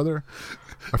T's brother.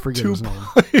 I forget his name.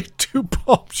 Two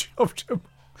palm shoved him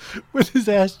with his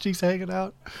ass cheeks hanging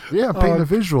out. Yeah, paint a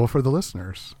visual for the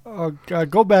listeners. Oh God,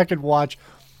 go back and watch.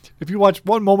 If you watch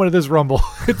one moment of this Rumble,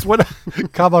 it's when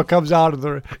Kama comes out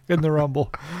in the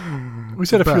Rumble. We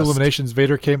said a few Best. eliminations.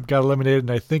 Vader got eliminated,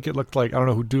 and I think it looked like, I don't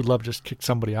know who, Dude Love just kicked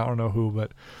somebody. I don't know who,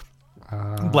 but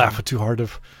I'm laughing too hard.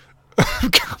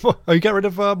 Oh, you got rid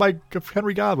of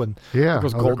Henry Godwin. Yeah, There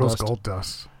goes there goes Goldust. Gold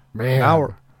Dust. Man, Now we're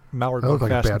that going looked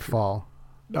like a fast. bad and fall.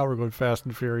 Now we're going fast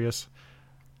and furious.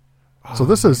 So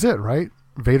this is it, right?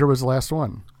 Vader was the last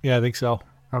one. Yeah, I think so.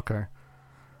 Okay.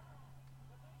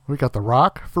 We got The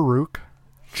Rock, Farouk,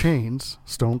 Chains,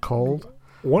 Stone Cold.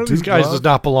 One of these Dude guys Love. does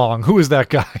not belong. Who is that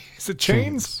guy? Is it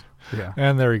Chains? Yeah.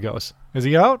 And there he goes. Is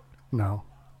he out? No.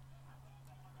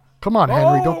 Come on,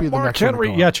 Henry. Don't be the Mark next one to Henry.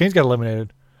 go Yeah, out. Chains got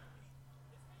eliminated.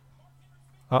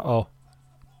 Uh-oh.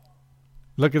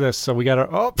 Look at this. So we got our...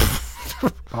 Oh,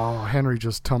 Oh, Henry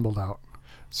just tumbled out.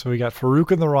 so we got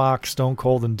Farouk and The Rock, Stone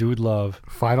Cold, and Dude Love.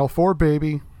 Final four,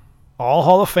 baby. All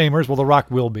Hall of Famers. Well, The Rock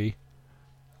will be.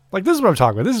 Like, this is what I'm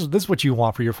talking about. This is what you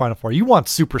want for your Final Four. You want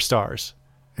superstars.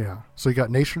 Yeah. So you got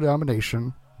Nation of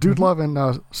Domination, Dude Love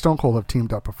and Stone Cold have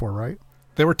teamed up before, right?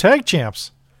 They were tag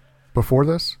champs. Before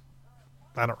this?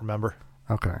 I don't remember.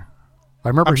 Okay. I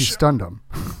remember he stunned him.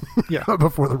 Yeah.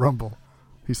 Before the Rumble.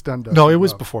 He stunned No, Dude it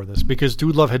was Love. before this because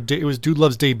Dude Love it was Dude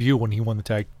Love's debut when he won the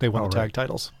tag. They won the tag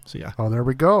titles. So yeah. Oh, there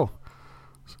we go.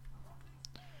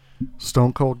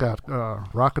 Stone Cold got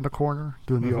Rock in the corner,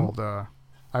 doing the old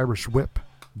Irish whip,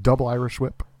 double Irish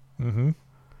whip. Mm-hmm.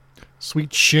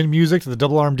 Sweet shin music to the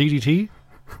double arm DDT.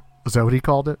 Is that what he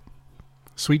called it?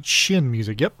 Sweet shin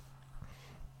music. Yep.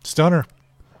 Stunner.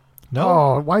 No.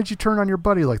 Oh, why'd you turn on your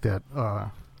buddy like that,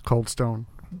 Cold Stone?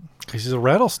 Because he's a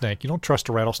rattlesnake. You don't trust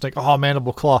a rattlesnake. Oh,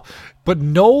 mandible claw. But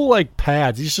no, like,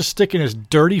 pads. He's just sticking his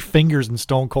dirty fingers in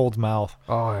Stone Cold's mouth.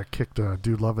 Oh, I kicked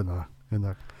Dude Love in the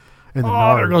Oh,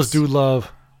 nards. there goes Dude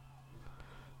Love.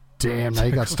 Damn, now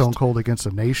you got Stone Cold against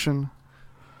the Nation.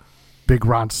 Big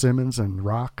Ron Simmons and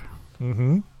Rock.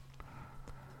 Mm-hmm.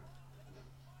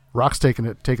 Rock's taking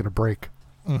a break.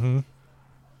 Mm-hmm.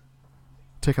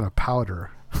 Taking a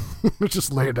powder.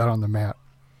 Just lay it down on the mat.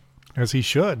 As he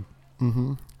should.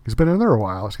 Mm-hmm. He's been in there a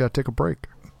while. He's got to take a break.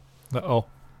 Uh-oh.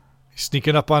 He's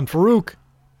sneaking up on Farouk.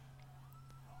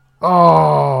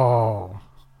 Oh.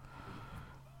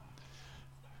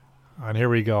 And here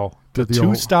we go. Did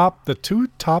The two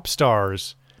top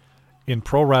stars in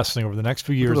pro wrestling over the next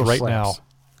few years those right slaps. now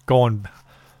going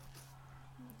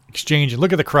exchanging.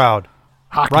 Look at the crowd.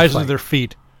 Hockey Rising fight. to their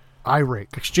feet. Eye rake.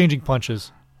 Exchanging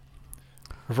punches.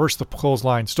 Reverse the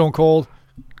clothesline. Stone Cold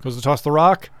goes to toss the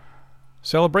Rock.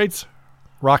 Celebrates.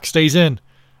 Rock stays in.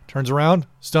 Turns around.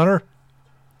 Stunner.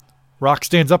 Rock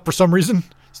stands up for some reason.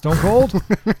 Stone Cold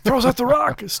throws out the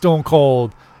Rock. Stone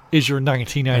Cold is your And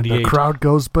 1998 the crowd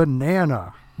goes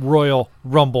banana. Royal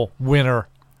Rumble winner.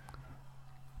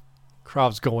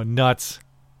 Crowd's going nuts.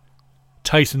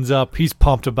 Tyson's up. He's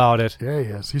pumped about it. Yeah, he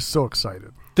is. He's so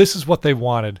excited. This is what they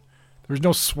wanted. There's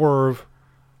no swerve.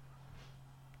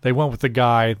 They went with the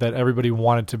guy that everybody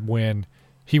wanted to win.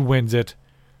 He wins it.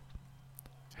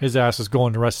 His ass is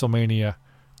going to WrestleMania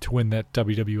to win that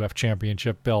WWF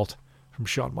Championship belt from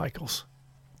Shawn Michaels.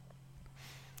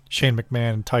 Shane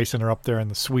McMahon and Tyson are up there in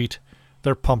the suite.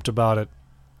 They're pumped about it.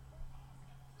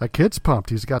 That kid's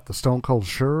pumped. He's got the Stone Cold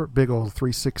shirt, big old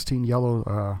 316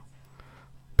 yellow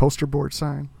poster board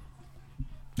sign.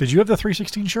 Did you have the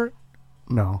 316 shirt?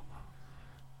 No.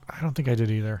 I don't think I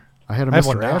did either. I had a I have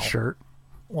one Mr. now. Ash shirt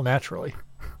Well, naturally.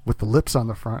 with the lips on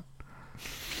the front.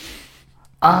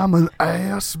 I'm an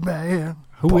ass man.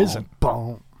 Who Boom, isn't?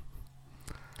 Boom.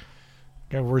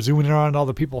 Okay, we're zooming in on all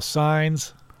the people's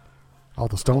signs. All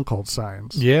the Stone Cold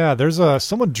signs. Yeah, there's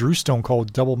someone drew Stone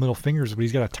Cold double middle fingers, but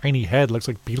he's got a tiny head. Looks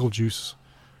like Beetlejuice.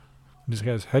 He's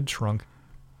got his head shrunk.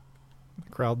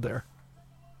 The crowd there.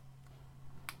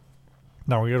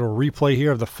 Now we got a replay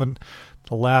here of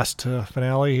the last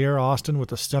finale here. Austin with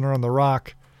the stunner on the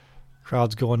Rock.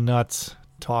 Crowd's going nuts.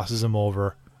 Tosses him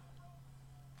over.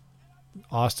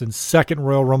 Austin's second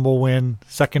Royal Rumble win.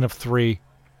 Second of 3.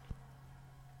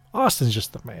 Austin's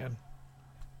just the man.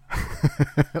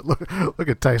 Look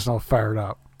at Tyson all fired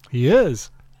up. He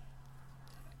is.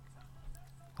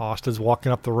 Austin's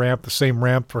walking up the ramp, the same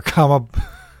ramp where Kama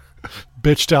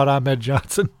bitched out Ahmed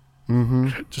Johnson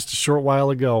just a short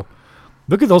while ago.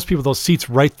 Look at those people, those seats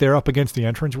right there up against the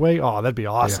entranceway. Oh, that'd be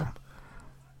awesome. Yeah.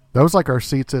 That was like our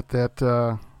seats at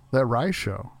that Rise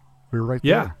show. We were right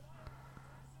there.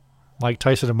 Mike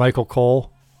Tyson and Michael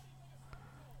Cole.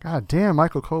 God damn,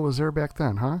 Michael Cole was there back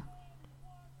then, huh?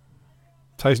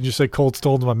 Tyson just said Cold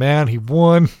Stone's my man. He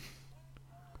won.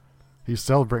 He's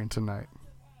celebrating tonight.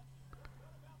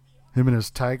 Him and his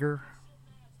tiger.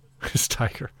 His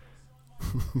tiger.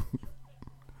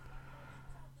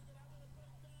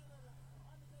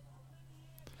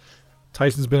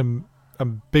 Tyson's been a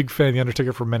big fan of The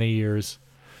Undertaker for many years.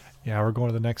 Yeah, we're going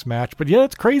to the next match. But yeah,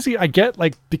 it's crazy. I get,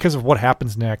 like, because of what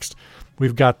happens next.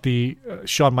 We've got the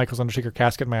Shawn Michaels Undertaker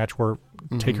casket match where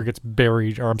Taker gets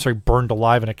buried, or I'm sorry, burned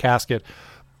alive in a casket.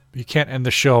 You can't end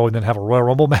the show and then have a Royal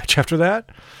Rumble match after that.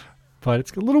 But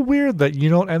it's a little weird that you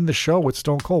don't end the show with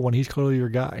Stone Cold when he's clearly your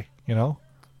guy, you know?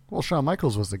 Well, Shawn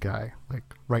Michaels was the guy, like,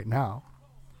 right now.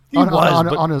 He was,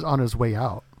 but on his way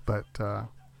out. But,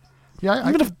 yeah,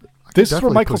 even if this is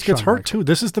where Michaels gets hurt, too.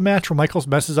 This is the match where Michaels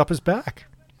messes up his back.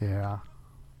 Yeah.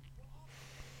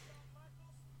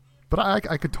 But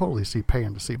I could totally see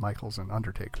paying to see Michaels and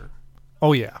Undertaker.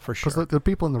 Oh, yeah, for sure. Because the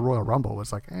people in the Royal Rumble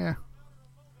was like, eh.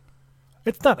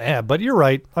 It's not but you're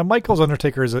right. Michaels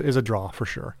Undertaker is a draw, for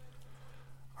sure.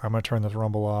 I'm going to turn this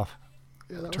Rumble off.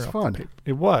 Yeah, that was fun.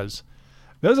 It was.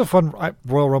 That was a fun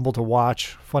Royal Rumble to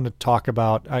watch, fun to talk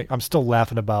about. I'm still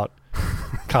laughing about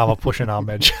Kama pushing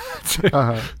Ahmed.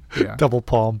 Yeah. Double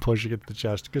palm pushing at the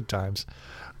chest. Good times.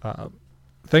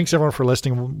 Thanks everyone for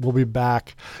listening. We'll be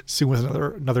back soon with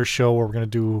another show where we're going to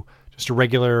do just a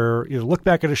regular either look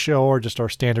back at a show or just our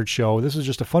standard show. This is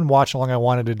just a fun watch along I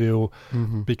wanted to do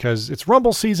because it's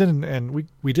Rumble season, and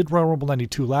we did Royal Rumble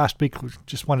 92 last week. We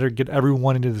just wanted to get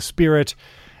everyone into the spirit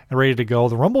and ready to go.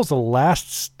 The Rumble's the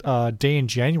last day in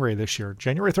January this year,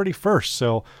 January 31st.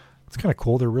 So it's kind of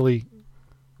cool. They're really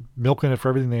milking it for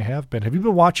everything they have been. Have you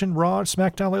been watching Raw and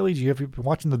SmackDown lately? Have you been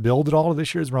watching the build at all of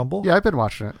this year's Rumble? Yeah, I've been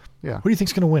watching it. Yeah. Who do you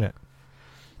think's going to win it?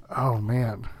 Oh,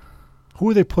 man. Who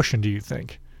are they pushing, do you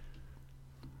think?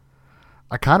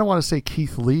 I kind of want to say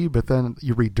Keith Lee, but then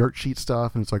you read dirt sheet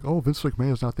stuff, and it's like, oh, Vince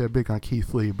McMahon's not that big on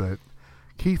Keith Lee, but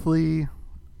Keith Lee,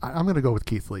 I'm going to go with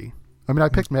Keith Lee. I mean, I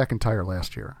picked McIntyre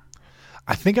last year.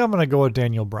 I think I'm going to go with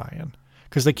Daniel Bryan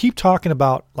because they keep talking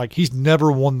about, like, he's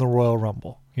never won the Royal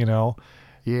Rumble, you know?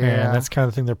 Yeah. And that's kind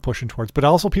of the thing they're pushing towards. But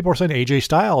also people are saying AJ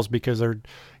Styles because they're,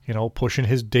 you know, pushing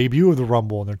his debut of the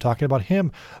Rumble, and they're talking about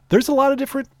him. There's a lot of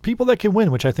different people that can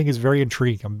win, which I think is very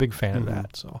intriguing. I'm a big fan of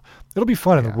that. So it'll be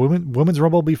fun. And the women's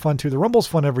Rumble will be fun too. The Rumble's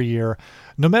fun every year.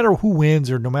 No matter who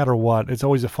wins or no matter what, it's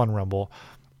always a fun Rumble.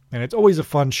 And it's always a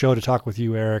fun show to talk with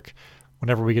you, Eric,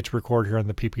 whenever we get to record here on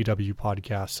the PPW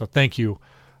podcast. So thank you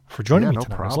for joining me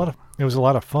tonight. It was a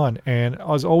lot of fun. And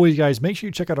as always, guys, make sure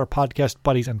you check out our podcast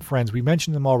buddies and friends. We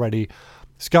mentioned them already.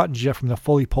 Scott and Jeff from the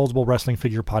Fully Posable Wrestling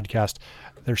Figure Podcast.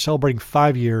 They're celebrating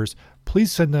 5 years.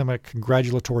 Please send them a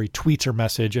congratulatory tweet or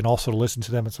message, and also to listen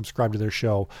to them and subscribe to their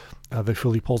show, the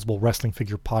Fully Posable Wrestling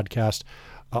Figure Podcast.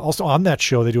 Also on that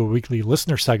show, they do a weekly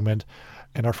listener segment,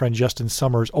 and our friend Justin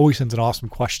Summers always sends an awesome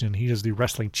question. He does the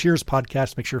Wrestling Cheers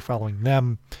podcast. Make sure you're following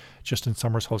them. Justin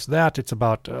Summers hosts that. It's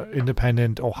about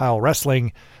independent Ohio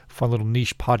wrestling, fun little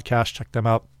niche podcast. Check them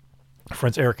out. Our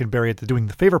friends Eric and Barry at the Doing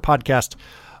the Favor podcast.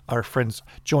 Our friends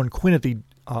Joe and Quinn at the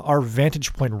Our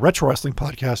Vantage Point Retro Wrestling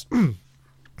podcast.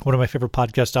 One of my favorite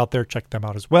podcasts out there. Check them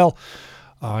out as well.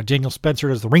 Daniel Spencer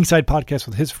does the Ringside podcast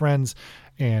with his friends,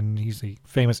 and he's the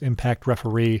famous Impact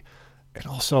referee. And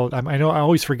also, I know I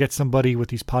always forget somebody with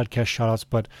these podcast shout-outs,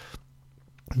 but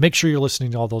make sure you're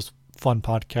listening to all those fun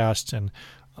podcasts. And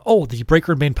the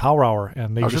Breaker and Bane Power Hour.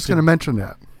 And I was just going to mention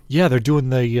that. Yeah, they're doing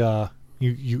the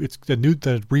it's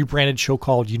the rebranded show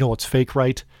called You Know It's Fake,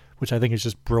 Right? Which I think is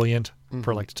just brilliant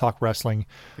for like to talk wrestling.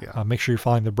 Yeah. Make sure you're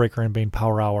following the Breaker and Bane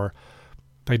Power Hour.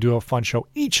 They do a fun show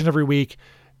each and every week.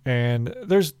 And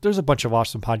there's a bunch of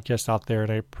awesome podcasts out there,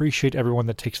 and I appreciate everyone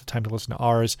that takes the time to listen to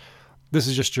ours. This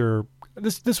is just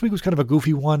this week was kind of a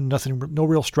goofy one. No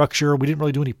real structure. We didn't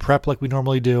really do any prep like we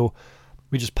normally do.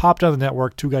 We just popped on the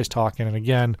network, two guys talking. And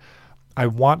again, I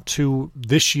want to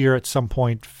this year at some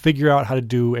point figure out how to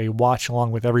do a watch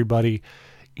along with everybody,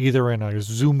 either in a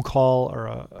Zoom call or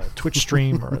a Twitch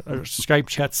stream or a Skype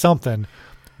chat, something.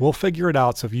 We'll figure it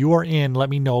out. So if you are in, let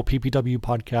me know. PPW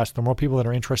podcast. The more people that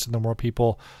are interested, the more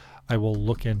people I will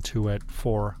look into it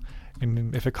for.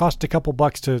 And if it costs a couple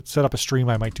bucks to set up a stream,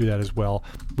 I might do that as well.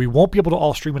 We won't be able to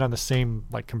all stream it on the same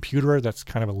computer. That's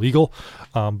kind of illegal.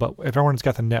 But if everyone's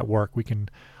got the network, we can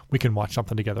watch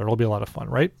something together. It'll be a lot of fun,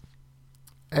 right?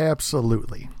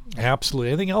 Absolutely.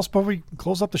 Anything else before we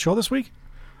close up the show this week?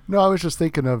 No, I was just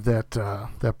thinking of that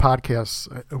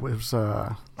podcast. It was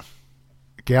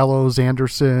Gallows,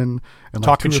 Anderson, and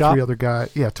like two or three other guys.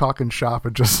 Yeah, talking shop,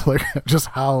 and just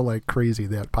how crazy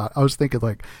that I was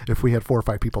thinking if we had 4 or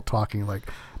 5 people talking,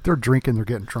 they're drinking, they're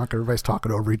getting drunk, everybody's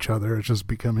talking over each other. It's just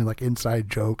becoming inside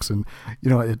jokes, and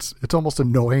it's almost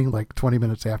annoying. 20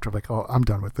 minutes after, oh, I'm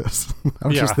done with this. I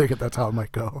was just thinking that's how it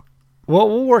might go. Well,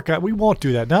 we'll work out. We won't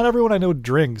do that. Not everyone I know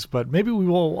drinks, but maybe we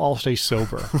will all stay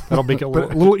sober. That'll make it a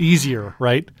little easier,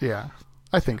 right? Yeah,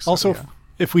 I think so. Also,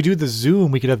 if we do the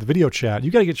Zoom, we could have the video chat.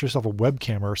 You got to get yourself a web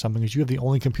camera or something, because you have the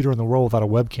only computer in the world without a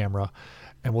web camera,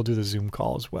 and we'll do the Zoom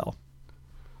call as well.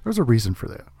 There's a reason for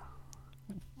that.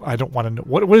 I don't want to know.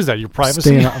 What is that? Your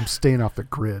privacy? I'm staying off the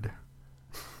grid.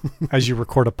 As you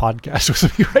record a podcast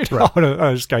with me right now on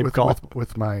a Skype call.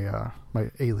 With my my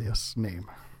alias name.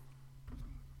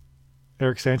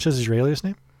 Eric Sanchez is your alias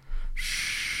name?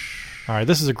 Shh. All right,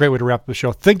 this is a great way to wrap up the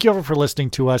show. Thank you everyone for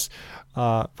listening to us.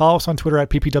 Follow us on Twitter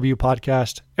at PPW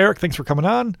Podcast. Eric, thanks for coming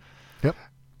on. Yep.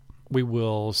 We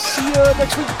will see you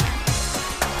next week.